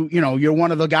 you're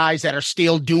one of the guys that are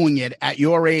still doing it at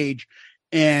your age,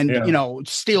 and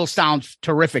still sounds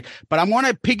terrific. But I want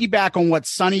to piggyback on what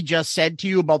Sonny just said to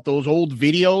you about those old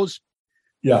videos.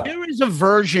 Yeah, there is a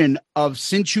version of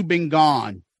Since You've Been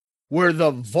Gone where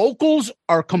the vocals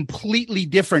are completely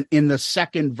different in the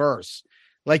second verse.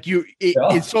 Like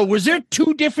so was there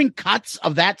two different cuts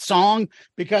of that song?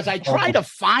 Because I tried to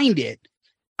find it.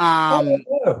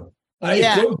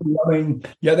 It could be. I mean,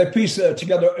 they piece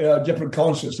together different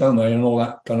concerts, don't they, and all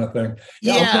that kind of thing.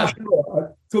 I'm not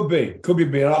sure. Could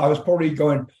be. I was probably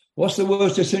going, what's the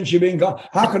worst of Since You've Been Gone?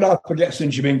 How could I forget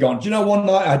Since You've Been Gone? Do you know one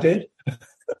night I did?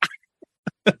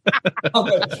 Thing,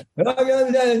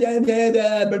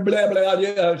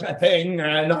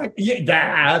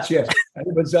 that's yes. And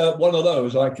it was one of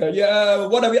those like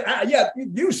whatever.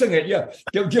 You sing it.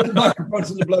 Give the microphone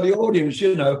to the bloody audience,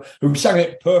 who sang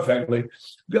it perfectly.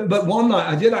 But one night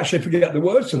I did actually forget the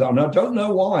words to that, and I don't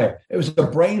know why. It was a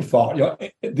brain fart,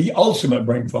 the ultimate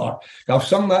brain fart. I've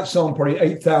sung that song probably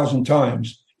 8,000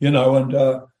 times,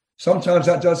 and sometimes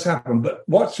that does happen. But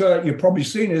what you've probably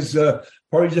seen is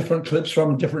probably different clips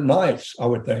from different nights, I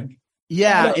would think.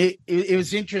 Yeah, it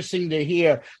was interesting to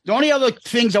hear. The only other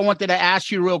things I wanted to ask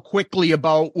you real quickly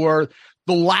about were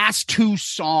the last two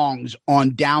songs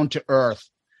on Down to Earth,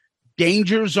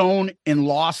 Danger Zone and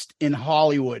Lost in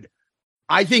Hollywood.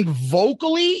 I think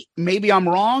vocally, maybe I'm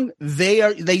wrong,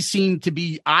 they seem to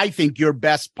be, I think, your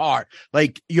best part.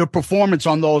 Like your performance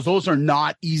on those are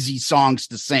not easy songs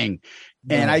to sing.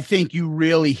 And I think you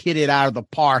really hit it out of the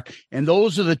park. And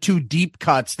those are the two deep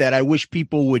cuts that I wish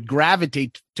people would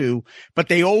gravitate to, but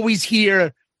they always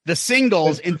hear the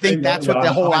singles and think that's what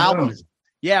the whole album is.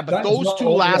 Yeah, but those two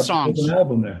last songs an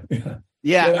album there.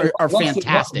 Are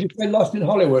fantastic. You play Lost in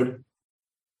Hollywood.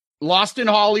 Lost in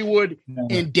Hollywood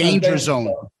and Danger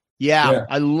Zone. Yeah,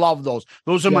 I love those.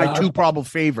 Those are my two probable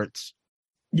favorites.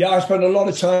 Yeah, I spent a lot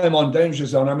of time on Danger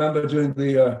Zone. I remember doing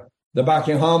the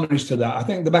backing harmonies to that. I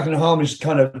think the backing harmonies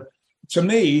kind of, to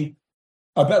me,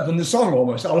 are better than the song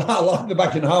almost. I like the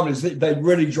backing harmonies. They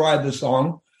really drive the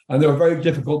song, and they were very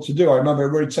difficult to do. I remember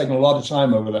really taking a lot of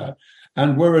time over that.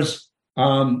 And whereas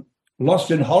Lost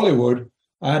in Hollywood,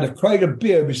 I had a crate of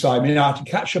beer beside me, and I had to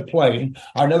catch a plane.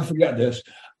 I'll never forget this.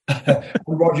 And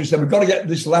Roger said, we've got to get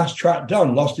this last track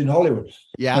done, Lost in Hollywood.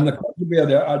 Yeah. And the crate of beer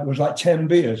there was like 10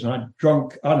 beers, and I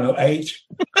drunk, 8.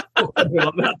 I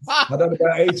done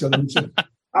about 8 of them. He said,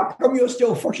 how come you're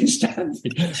still fucking standing?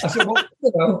 I said, well,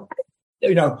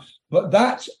 but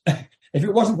that, if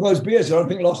it wasn't for those beers, I don't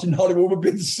think Lost in Hollywood would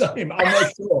be the same. I'm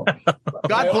not sure.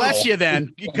 God bless you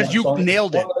then, because you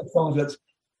nailed it. One of those songs that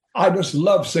I just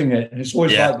love singing it. And it's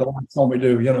always like the last song we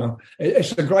do,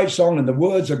 It's a great song, and the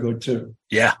words are good too.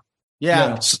 Yeah.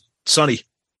 Sonny.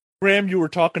 Graham, you were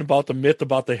talking about the myth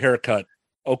about the haircut.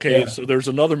 Okay, so there's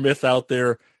another myth out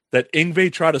there that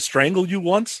Yngwie tried to strangle you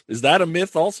once. Is that a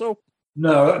myth also?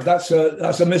 No, that's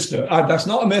a myth. That's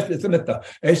not a myth. It's a myth.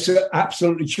 It's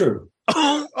absolutely true.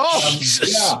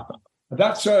 Jesus. Yeah,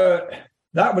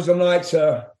 that was a night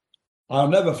I'll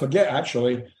never forget.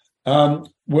 Actually,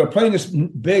 we're playing this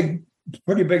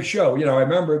pretty big show. I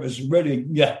remember it was really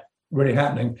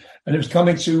happening, and it was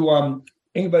coming to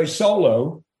Yngwie's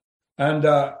solo, and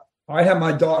I had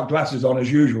my dark glasses on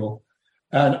as usual,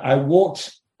 and I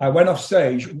went off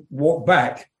stage, walked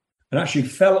back, and actually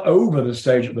fell over the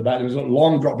stage at the back. There was a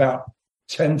long drop, about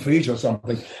 10 feet or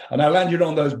something. And I landed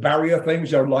on those barrier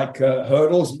things, they're like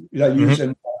hurdles,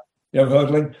 using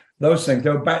hurdling. Those things, they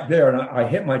were back there, and I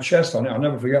hit my chest on it. I'll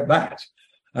never forget that.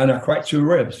 And I cracked 2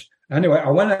 ribs. Anyway, I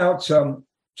went out to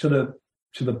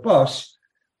the bus,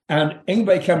 and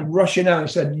Yngwie came rushing out and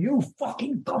said, "You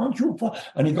fucking gone too far."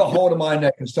 And he got hold of my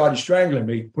neck and started strangling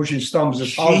me, pushing stumps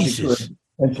as hard as he could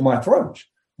into my throat.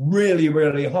 Really,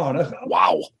 really hard. I said,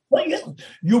 "Wow,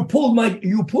 you pulled my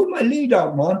lead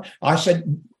out, man." I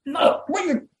said, "No,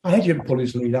 I didn't pull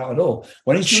his lead out at all."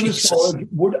 When he's doing the solo,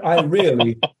 would I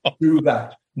really do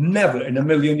that? Never in a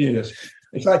million years.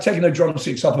 It's like taking the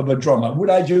drumsticks off of a drummer. Would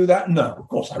I do that? No, of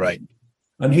course I wouldn't.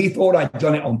 And he thought I'd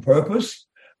done it on purpose,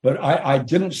 but I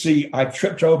didn't see. I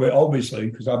tripped over it, obviously,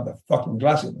 because I have the fucking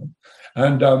glasses on.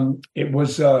 And it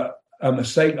was a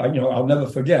mistake. I'll never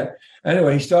forget.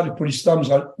 Anyway, he started putting thumbs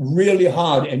really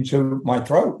hard into my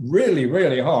throat, really,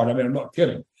 really hard. I mean, I'm not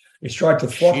kidding. He tried to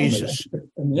throttle me.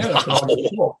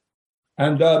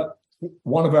 And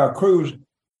one of our crews,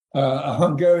 a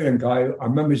Hungarian guy, I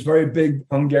remember this very big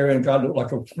Hungarian guy, looked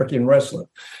like a freaking wrestler.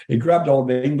 He grabbed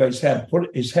hold of Yngwie's head,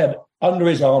 put his head under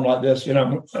his arm like this,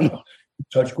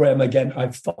 touch Graham again,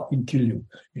 I'd fucking kill you,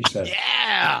 he said.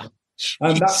 Yeah.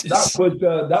 And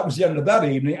that was the end of that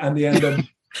evening, and the end of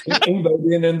Yngwie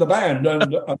being in the band.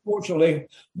 And unfortunately,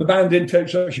 the band didn't take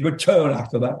such a good turn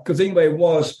after that, because Yngwie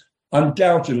was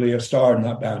undoubtedly a star in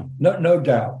that band. No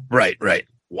doubt. Right.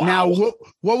 Wow. Now,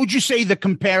 what would you say the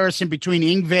comparison between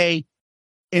Yngwie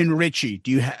and Richie?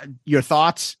 Do you have your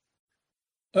thoughts?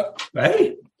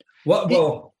 Hey,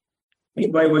 well,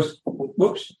 Yngwie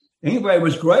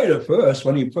was great at first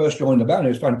when he first joined the band. It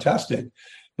was fantastic.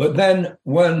 But then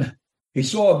when he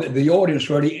saw that the audience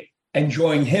really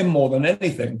enjoying him more than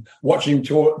anything, watching him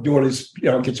do all his,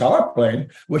 guitar playing,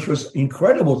 which was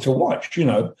incredible to watch.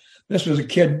 This was a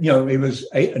kid, he was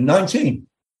 19.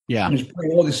 Yeah. And he's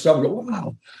playing all this stuff. I go,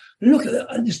 wow, look at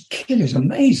that. This kid is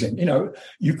amazing.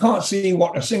 You can't see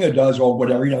what a singer does or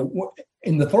whatever,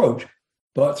 in the throat.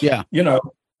 But, a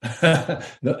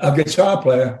guitar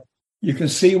player, you can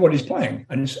see what he's playing.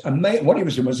 And it's what he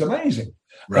was doing was amazing.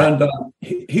 Right. And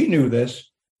he knew this.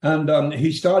 And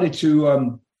he started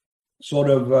to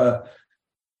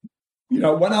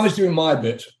when I was doing my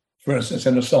bit, for instance,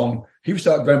 in a song, he would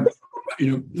start going,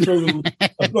 through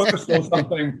a verse or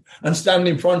something and stand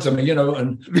in front of me,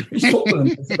 and he's taller than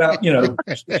me. It's about,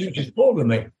 she's taller than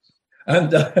me.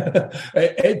 And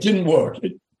it didn't work.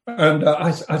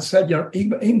 I said,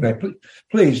 Ingve,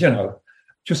 please,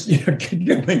 just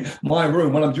give me my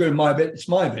room when I'm doing my bit. It's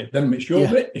my bit. Then it's your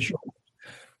bit. It's your bit.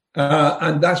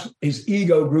 And that's his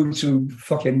ego grew to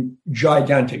fucking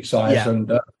gigantic size. Yeah.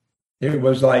 And it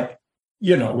was like,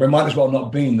 we might as well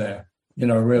not been there,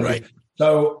 really. Right.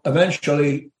 So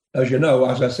eventually, as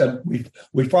I said,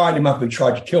 we fired him up and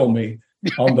tried to kill me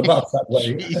on the bus that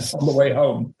way, on the way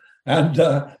home. And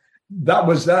that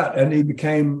was that. And he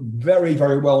became very,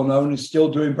 very well known and still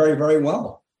doing very, very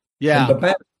well. Yeah. And the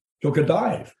band took a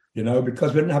dive,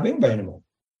 because we didn't have Ingve anymore.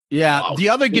 Yeah. Wow. The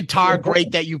other guitar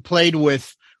great that you played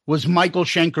with was Michael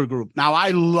Schenker Group. Now, I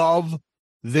love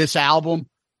this album.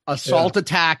 Assault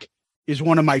Attack is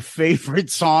one of my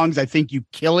favorite songs. I think you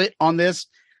kill it on this.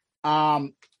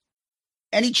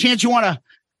 Any chance you want to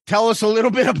tell us a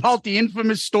little bit about the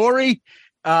infamous story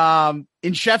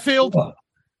in Sheffield?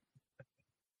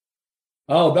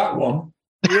 Oh, that one.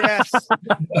 Yes.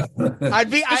 I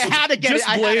had to get it.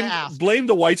 Blame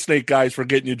the Whitesnake guys for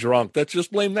getting you drunk.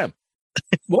 Just blame them.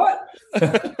 What?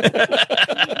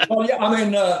 Well, yeah, I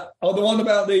mean, the one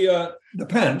about the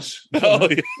pants. Oh,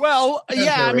 yeah. Well,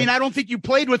 yeah, I mean, I don't think you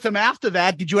played with him after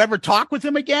that. Did you ever talk with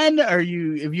him again? Have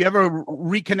you ever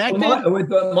reconnected? With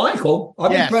Michael?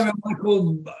 I've been playing with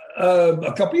Michael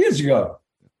a couple of years ago.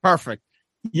 Perfect.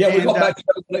 Yeah, we got back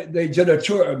together. They did a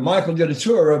tour. Michael did a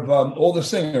tour of all the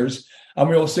singers, and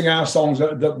we all sing our songs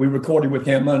that we recorded with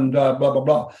him, and blah blah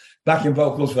blah. Backing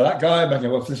vocals for that guy,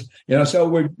 backing vocals, so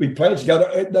we played together.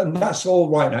 And that's all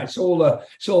right now. It's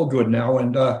all good now,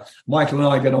 and Michael and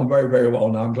I get on very, very well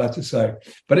now. I'm glad to say.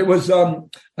 But it was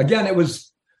again, it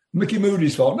was Mickey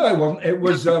Moody's fault. No, it wasn't. It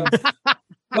was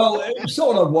well, it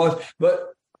sort of was, but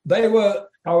they were.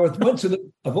 I went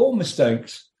to of all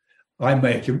mistakes I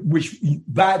make, which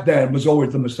back then was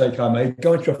always the mistake I made,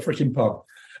 going to a freaking pub.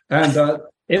 And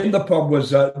in the pub was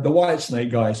the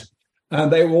Whitesnake guys. And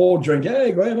they were all drinking,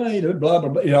 hey, great mate, blah, blah,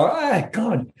 blah.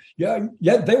 God. Yeah,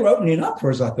 they were opening up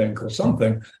for us, I think, or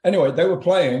something. Anyway, they were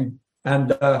playing,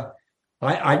 and I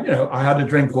had a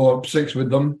drink or six with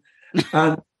them.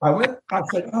 And I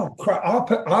said, oh, crap,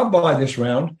 I'll buy this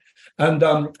round. And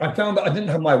I found that I didn't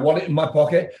have my wallet in my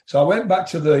pocket. So I went back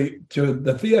to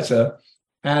the theater,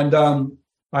 and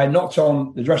I knocked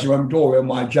on the dressing room door where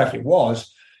my jacket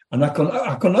was, and I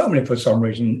couldn't open it for some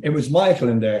reason. It was Michael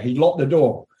in there. He locked the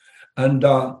door. And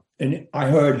I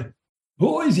heard,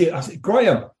 who is it? I said,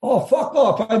 Graham. Oh, fuck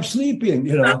off. I'm sleeping.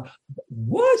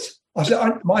 What? I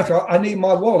said, Michael, I need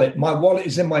my wallet. My wallet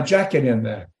is in my jacket in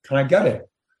there. Can I get it?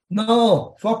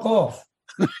 No, fuck off.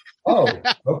 Oh,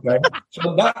 okay.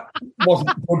 So that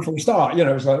wasn't good for a start.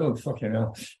 It's like, oh, fucking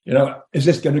hell. Is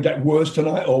this going to get worse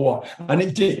tonight or what? And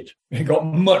it did. It got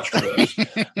much worse.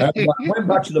 I went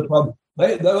back to the pub.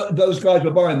 Those guys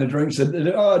were buying the drinks and,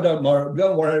 oh,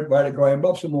 don't worry about it, Graham.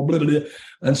 Blah, some more, blah, blah, blah.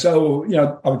 And so,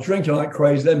 I was drinking like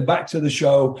crazy, then back to the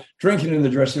show, drinking in the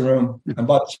dressing room. And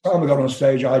by the time I got on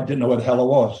stage, I didn't know where the hell I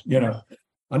was,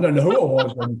 I don't know who I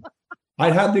was. And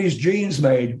I'd had these jeans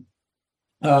made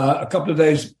a couple of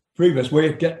days previous.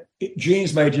 We get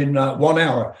jeans made in 1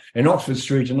 hour in Oxford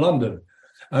Street in London.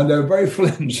 And they were very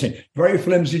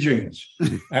flimsy jeans.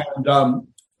 And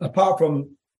apart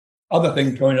from other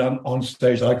things going on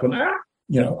stage, I couldn't, I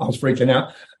was freaking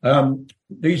out.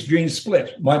 These jeans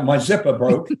split. My zipper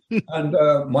broke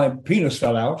and my penis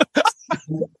fell out.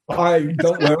 I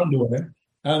don't wear underwear.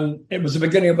 And it was the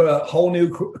beginning of a whole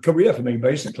new career for me,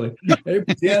 basically. It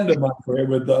was the end of my career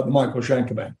with the Michael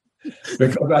Schenker Band.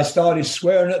 Because I started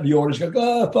swearing at the audience, going,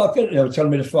 oh, fuck it,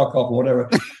 telling me to fuck off or whatever.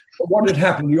 But what had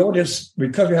happened, the audience,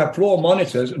 because we had floor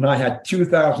monitors and I had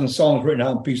 2,000 songs written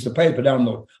out on a piece of paper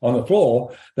down on the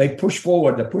floor, they pushed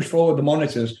forward the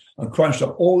monitors and crunched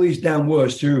up all these damn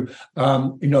words to,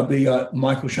 the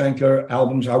Michael Schenker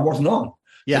albums I wasn't on.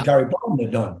 Yeah. That Gary Barton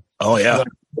had done. Oh, yeah.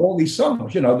 All these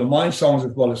songs, the mine songs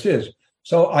as well as his.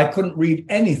 So I couldn't read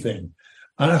anything.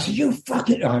 And I said, you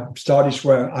fucking, I started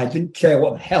swearing. I didn't care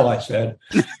what the hell I said.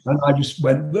 And I just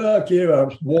went, look here,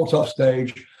 I walked off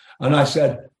stage. And I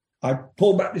said, I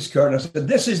pulled back this curtain. I said,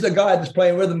 this is the guy that's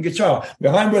playing rhythm guitar.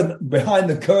 Behind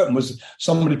the curtain was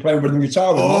somebody playing rhythm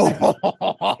guitar.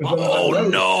 Oh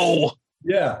no.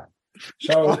 Yeah.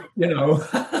 So,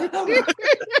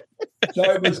 so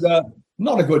it was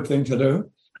not a good thing to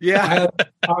do. Yeah.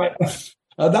 And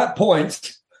at that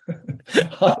point,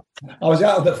 I was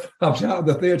out of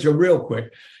the theater real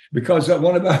quick because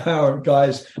one of our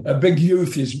guys, a big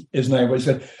youth, his name was,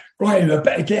 said, Graham, you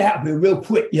better get out of here real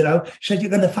quick, He said, you're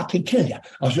going to fucking kill you.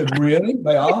 I said, really?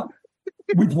 They are?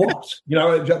 With what?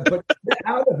 But get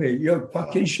out of here, you're a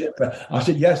fucking shipper. I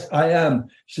said, yes, I am.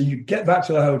 So you get back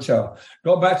to the hotel.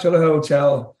 Got back to the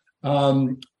hotel,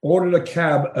 ordered a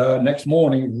cab next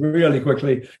morning really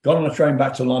quickly, got on a train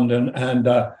back to London, and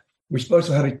we're supposed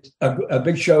to have a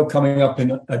big show coming up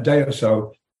in a day or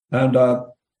so. And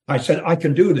I said, I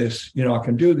can do this, I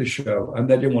can do this show. And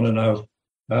they didn't want to know.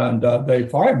 And they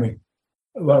fired me.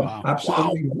 Well, wow.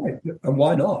 Absolutely right. And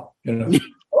why not?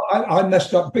 I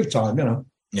messed up big time,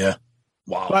 Yeah.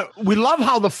 Wow. But we love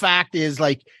how the fact is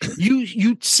like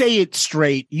you say it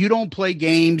straight. You don't play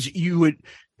games. You would,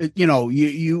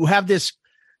 you have this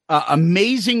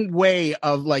amazing way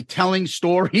of like telling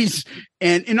stories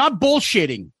and not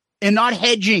bullshitting and not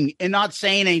hedging and not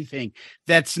saying anything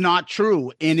that's not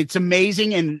true. And it's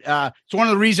amazing. And it's one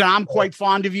of the reasons I'm quite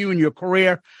fond of you and your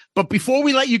career. But before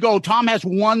we let you go, Tom has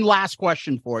one last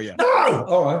question for you. No!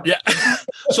 All right. Yeah.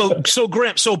 So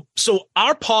Graham, so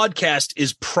our podcast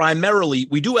is primarily,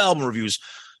 we do album reviews,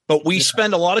 but we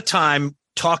spend a lot of time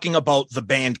talking about the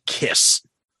band Kiss.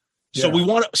 So we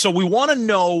want to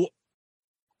know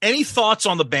any thoughts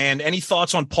on the band, any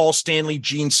thoughts on Paul Stanley,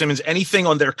 Gene Simmons, anything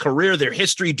on their career, their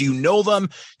history. Do you know them?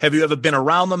 Have you ever been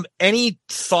around them? Any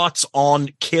thoughts on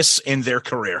Kiss and their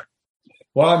career?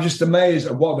 Well, I'm just amazed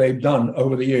at what they've done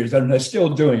over the years, and they're still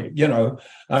doing it,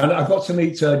 And I got to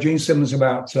meet Gene Simmons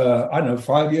about,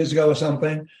 5 years ago or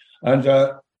something. And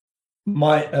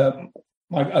my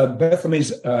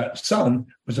Bethamy's son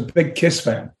was a big Kiss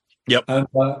fan. Yep. And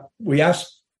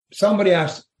somebody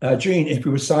asked Gene if he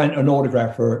would sign an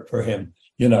autograph for him,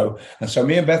 And so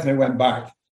me and Bethany went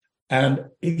back, and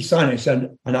he signed it. He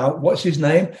said, what's his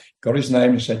name? Got his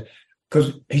name. He said,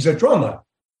 because he's a drummer.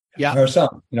 Yeah. Her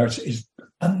son, it's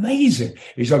amazing.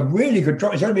 He's a really good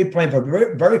drummer. He's only been playing for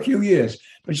very, very few years,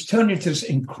 but he's turned into this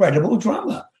incredible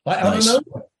drummer. Like, nice. I don't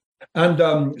know.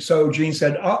 And so Gene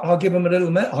said, I'll give him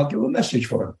I'll give him a message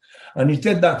for him. And he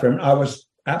did that for him. I was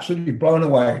absolutely blown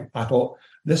away. I thought,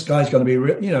 this guy's going to be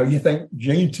real. You think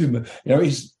Gene Toomer,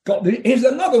 he's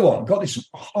another one, got this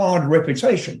hard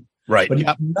reputation. Right. But he's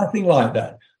nothing like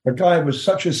that. The guy was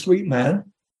such a sweet man.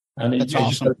 And he's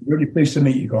awesome. Really pleased to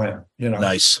meet you, Graham.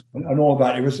 Nice. And all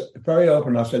that. It was very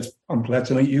open. I said, I'm glad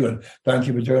to meet you, and thank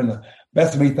you for doing that.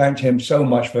 Bethany thanked him so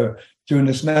much for doing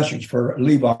this message for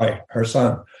Levi, her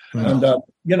son. Mm-hmm. And,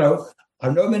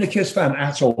 I've never been a Kiss fan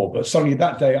at all, but suddenly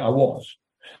that day I was.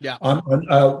 Yeah.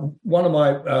 One of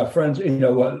my friends, one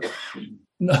of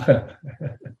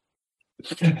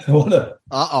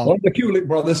the Kulick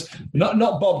brothers, not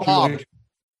Bob Kulick,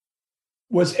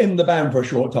 was in the band for a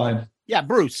short time. Yeah,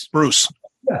 Bruce.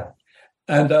 Yeah.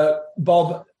 And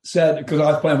Bob said, because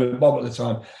I was playing with Bob at the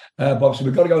time, Bob said,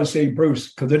 we've got to go and see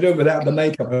Bruce because they do it without the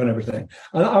makeup and everything.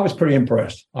 And I was pretty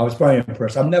impressed. I've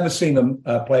never seen them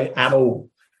play at all.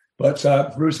 But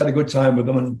Bruce had a good time with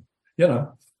them. And,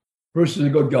 Bruce is a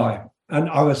good guy. And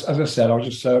I was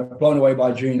just blown away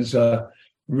by Gene's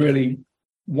really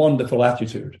wonderful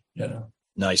attitude,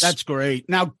 Nice. That's great.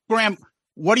 Now, Graham,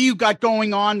 what do you got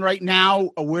going on right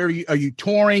now? Where are you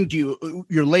touring?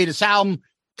 Your latest album?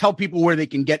 Tell people where they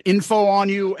can get info on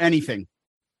you, anything.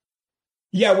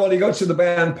 Yeah, well, you go to the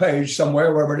band page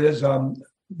somewhere, wherever it is,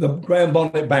 the Graham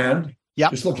Bonnet Band. Yeah.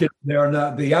 Just look at there.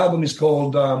 And the album is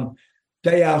called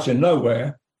Day Out in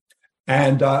Nowhere.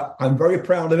 And I'm very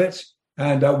proud of it.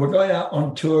 And we're going out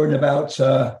on tour in about,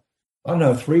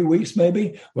 3 weeks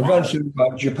maybe. We're going to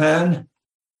Japan,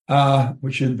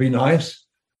 which would be nice.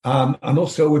 And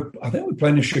also, I think we're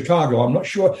playing in Chicago. I'm not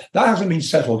sure. That hasn't been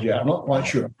settled yet. I'm not quite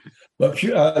sure. But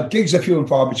gigs are few and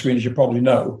far between, as you probably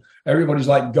know. Everybody's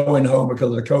like going home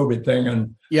because of the COVID thing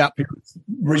and people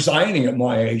resigning at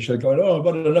my age. They're going, I've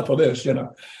got enough of this,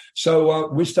 So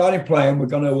we started playing. We're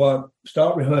going to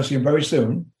start rehearsing very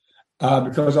soon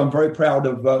because I'm very proud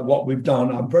of what we've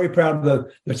done. I'm very proud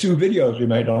of the two videos we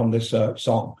made on this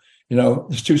song.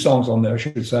 There's two songs on there, I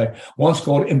should say. One's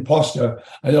called Imposter,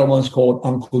 and the other one's called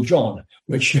Uncle John,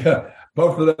 which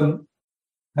both of them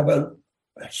have a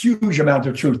huge amount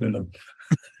of truth in them.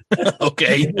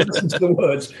 Okay. Listen to the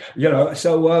words,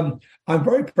 So I'm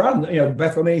very proud.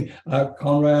 Bethany,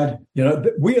 Conrad.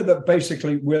 We're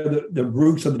the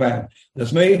roots of the band.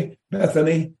 There's me,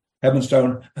 Bethany,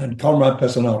 Heavenstone, and Conrad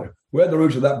Personato. We're the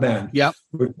roots of that band. Yeah.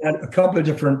 We've had a couple of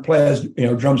different players,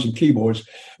 drums and keyboards,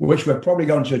 which we're probably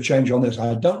going to change on this.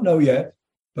 I don't know yet,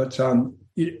 but I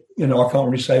can't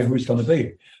really say who it's going to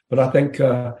be. But I think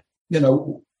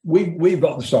we've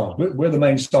got the songs. We're the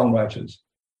main songwriters,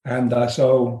 and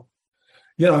so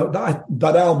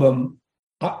that album.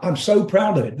 I'm so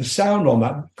proud of it. The sound on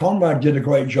that. Conrad did a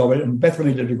great job, and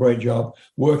Bethany did a great job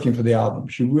working for the album.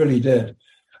 She really did.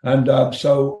 And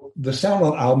so the sound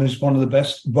on the album is one of the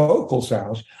best vocal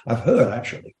sounds I've heard,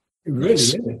 actually. It really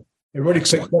is. It really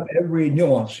picks up every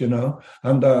nuance,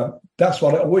 And that's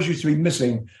what I always used to be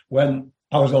missing when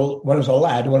I was a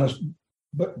lad, when I was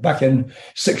back in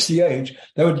 68.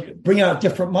 They would bring out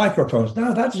different microphones.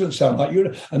 Now that doesn't sound like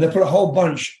you. And they put a whole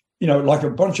bunch, like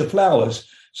a bunch of flowers.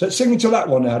 So singing to that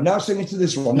one now singing to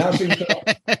this one, now singing to that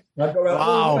one. And I go around,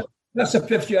 wow. That's a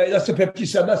 58, that's a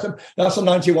 57, that's a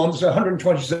 91, that's a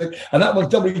 126, and that was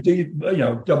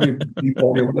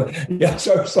WD-40. Yeah,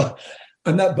 so it's like,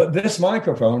 but this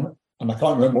microphone, and I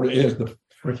can't remember what it is, the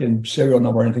freaking serial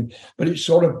number or anything, but it's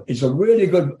a really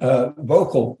good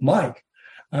vocal mic.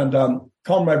 And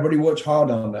Conrad really works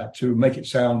hard on that to make it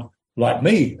sound like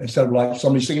me instead of like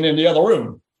somebody singing in the other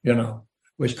room,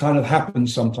 which kind of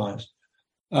happens sometimes.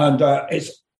 And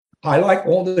I like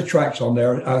all the tracks on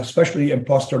there, especially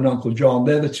Imposter and Uncle John.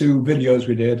 They're the two videos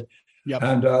we did. Yep.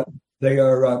 And they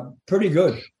are pretty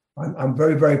good. I'm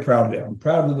very, very proud of it. I'm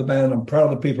proud of the band. I'm proud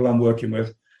of the people I'm working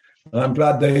with. And I'm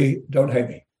glad they don't hate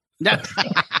me.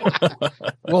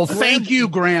 Well, thank you,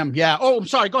 Graham. Yeah. Oh, I'm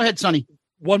sorry. Go ahead, Sonny.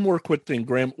 One more quick thing,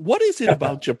 Graham. What is it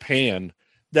about Japan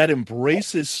that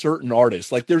embraces certain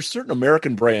artists? Like there's certain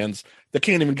American brands that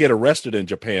can't even get arrested in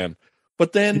Japan.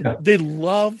 But then they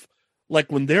love,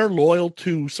 like when they're loyal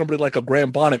to somebody like a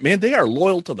Graham Bonnet, man, they are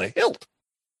loyal to the hilt.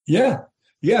 Yeah.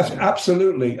 Yes,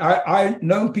 absolutely. I've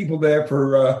known people there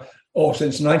for,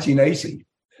 since 1980.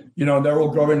 They're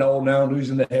all growing old now,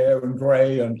 losing their hair and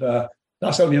gray. And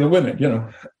that's only the women,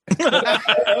 Not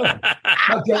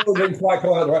didn't quite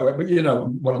come out the right way, but you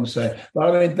know what I'm saying. But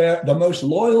I mean, they're the most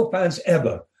loyal fans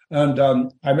ever. And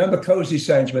I remember Cozy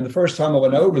saying to me the first time I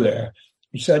went over there,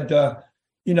 he said,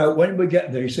 when we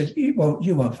get there, he said, you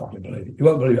won't fucking believe it. You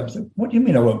won't believe it. I said, what do you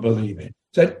mean I won't believe it?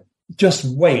 He said, just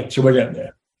wait till we get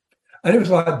there. And it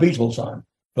was like Beatles time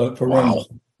for Rainbow.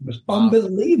 It was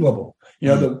unbelievable.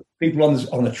 The people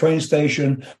on the train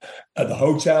station, at the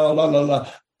hotel,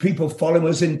 people following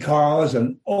us in cars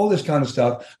and all this kind of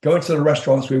stuff, going to the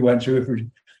restaurants we went to, if we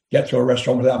get to a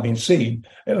restaurant without being seen.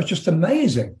 It was just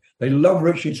amazing. They love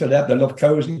Richie Todet. They love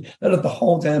Cozy. They love the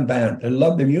whole damn band. They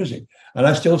love the music. And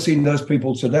I still see those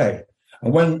people today.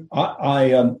 And when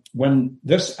when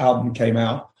this album came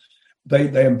out,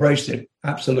 they embraced it.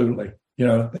 Absolutely.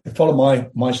 They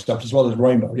follow my stuff as well as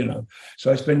Rainbow,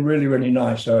 So it's been really, really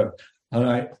nice. And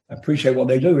I appreciate what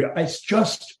they do. It's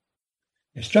just,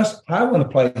 I want to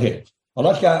play here. I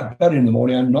like to get out of bed in the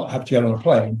morning and not have to get on a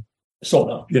plane.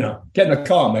 Sort of, get in a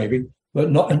car maybe,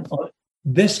 but not in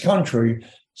this country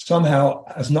somehow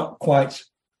has not quite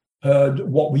heard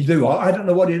what we do. I don't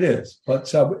know what it is,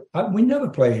 but we never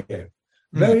play here.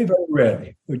 Very, very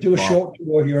rarely. We do a short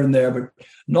tour here and there, but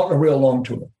not a real long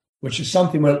tour, which is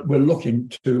something we're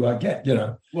looking to get,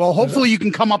 Well, hopefully you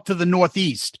can come up to the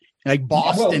Northeast, like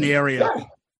Boston area. Yeah.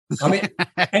 I mean,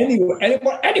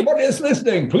 anybody is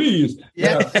listening, please.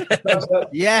 Yeah.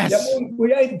 Yes. Yeah,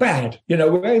 we ain't bad. We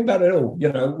ain't bad at all.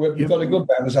 We've got a good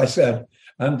band, as I said,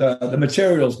 and the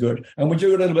material's good. And we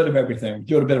do a little bit of everything. We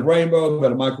do a bit of Rainbow, a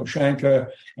bit of Michael Schenker,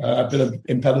 a bit of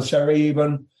Impellitteri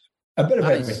even, a bit of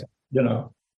everything,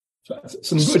 So,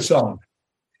 some good songs.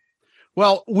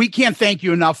 Well, we can't thank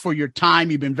you enough for your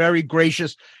time. You've been very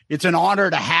gracious. It's an honor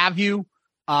to have you.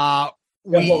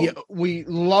 We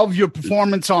love your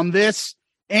performance on this,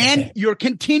 and you're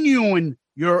continuing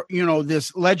your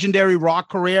this legendary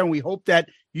rock career, and we hope that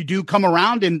you do come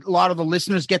around and a lot of the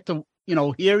listeners get to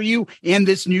hear you and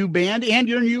this new band and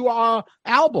your new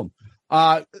album.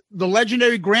 The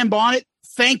legendary Graham Bonnet,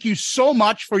 thank you so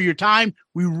much for your time.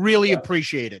 We really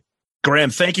appreciate it.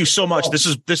 Graham, thank you so much. This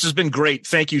has been great.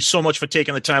 Thank you so much for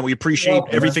taking the time. We appreciate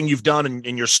everything you've done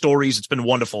and your stories. It's been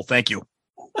wonderful. Thank you.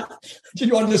 Did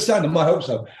you understand them? I hope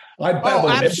so.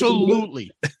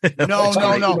 Absolutely. No.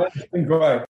 It's been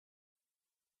great.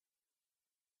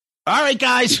 All right,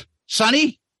 guys.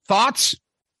 Sonny, thoughts?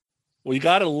 Well, you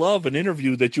got to love an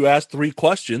interview that you ask 3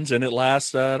 questions and it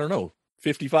lasts,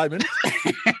 55 minutes.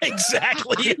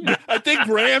 Exactly. I think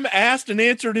Graham asked and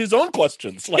answered his own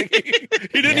questions. Like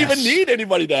he didn't even need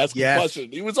anybody to ask a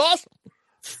question. He was awesome.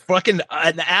 Fucking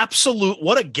an absolute,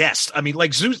 what a guest. I mean,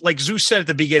 like Zeus said at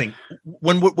the beginning,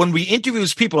 when we interview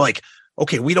these people, like,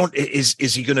 okay, we don't, is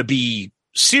he going to be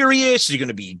serious? Is he going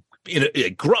to be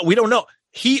we don't know.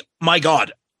 My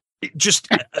God,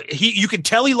 you can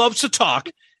tell he loves to talk,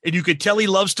 and you could tell he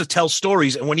loves to tell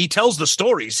stories. And when he tells the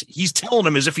stories, he's telling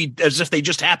them as if they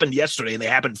just happened yesterday and they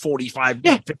happened 45,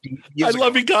 50 years ago. I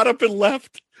love he got up and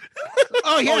left.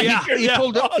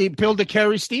 He pulled a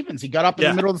Carrie Stevens. He got up in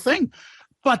the middle of the thing.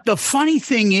 But the funny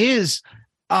thing is,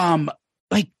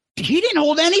 like, he didn't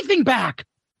hold anything back.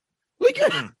 Like,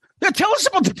 tell us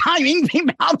about the time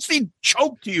Ingve Malmsteen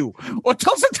choked you, or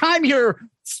tell us the time your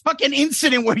fucking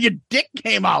incident where your dick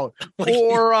came out,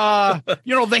 or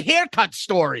the haircut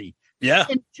story. Yeah,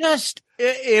 and just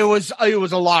it was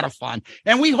a lot of fun,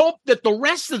 and we hope that the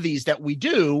rest of these that we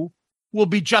do will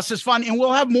be just as fun, and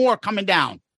we'll have more coming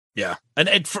down. Yeah,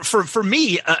 and for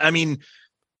me, I mean,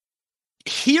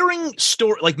 hearing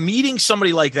like meeting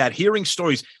somebody like that, hearing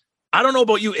stories. I don't know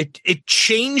about you. It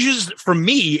changes for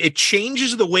me. It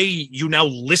changes the way you now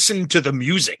listen to the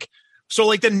music. So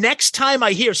like the next time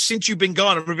I hear "Since You've Been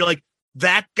Gone," I'm gonna be like,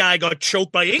 that guy got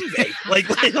choked by Ingve. like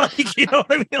you know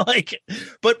what I mean? Like,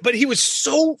 but he was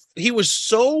so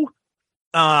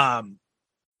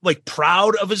like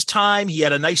proud of his time. He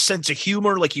had a nice sense of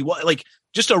humor. Like he was like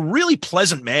just a really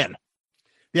pleasant man.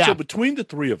 Yeah. So between the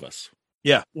three of us,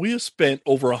 we have spent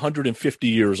over 150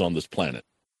 years on this planet.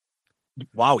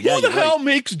 Wow. Yeah. Who the hell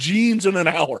makes jeans in an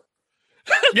hour?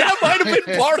 That might have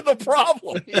been part of the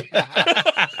problem.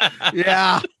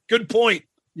 Yeah. Good point.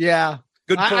 Yeah.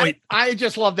 Good point. I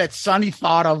just love that Sonny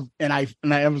thought of, and I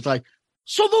was like,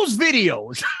 so those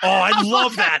videos. Oh, I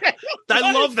love that.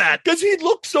 I love that. Because he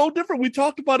looked so different. We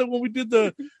talked about it when we did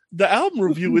the album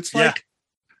review. It's like,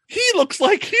 he looks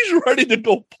like he's ready to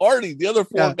go party. The other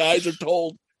four guys are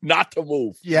told not to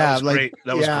move. Yeah, that was great.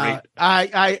 That was great.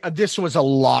 I this was a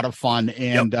lot of fun,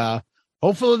 and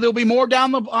hopefully there'll be more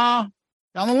down the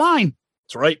line.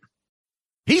 That's right.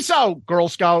 Peace out, Girl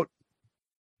Scout.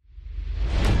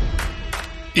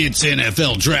 It's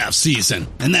NFL draft season,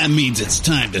 and that means it's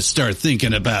time to start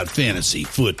thinking about fantasy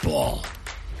football.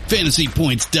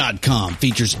 FantasyPoints.com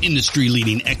features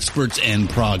industry-leading experts and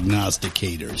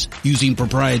prognosticators using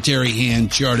proprietary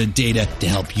hand-charted data to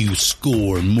help you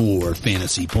score more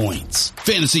fantasy points.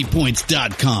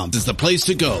 FantasyPoints.com is the place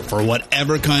to go for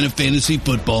whatever kind of fantasy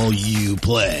football you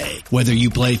play. Whether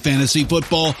you play fantasy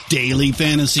football, daily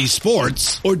fantasy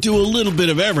sports, or do a little bit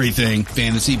of everything,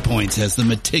 Fantasy Points has the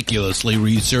meticulously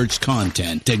researched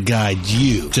content to guide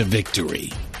you to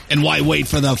victory. And why wait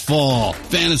for the fall?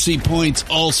 Fantasy Points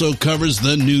also covers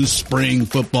the new spring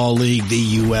football league,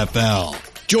 the UFL.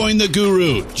 Join the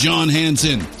guru, John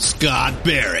Hansen, Scott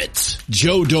Barrett,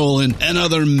 Joe Dolan, and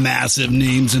other massive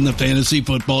names in the fantasy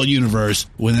football universe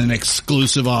with an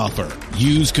exclusive offer.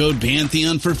 Use code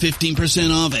Pantheon for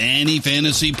 15% off any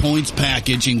Fantasy Points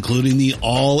package, including the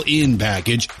all-in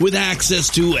package, with access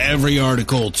to every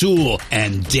article, tool,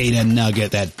 and data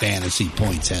nugget that Fantasy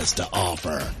Points has to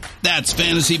offer. That's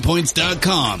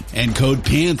FantasyPoints.com and code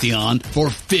Pantheon for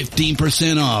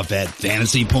 15% off at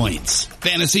Fantasy Points.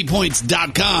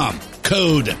 FantasyPoints.com.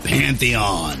 Code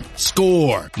Pantheon.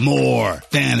 Score more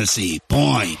fantasy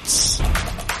points.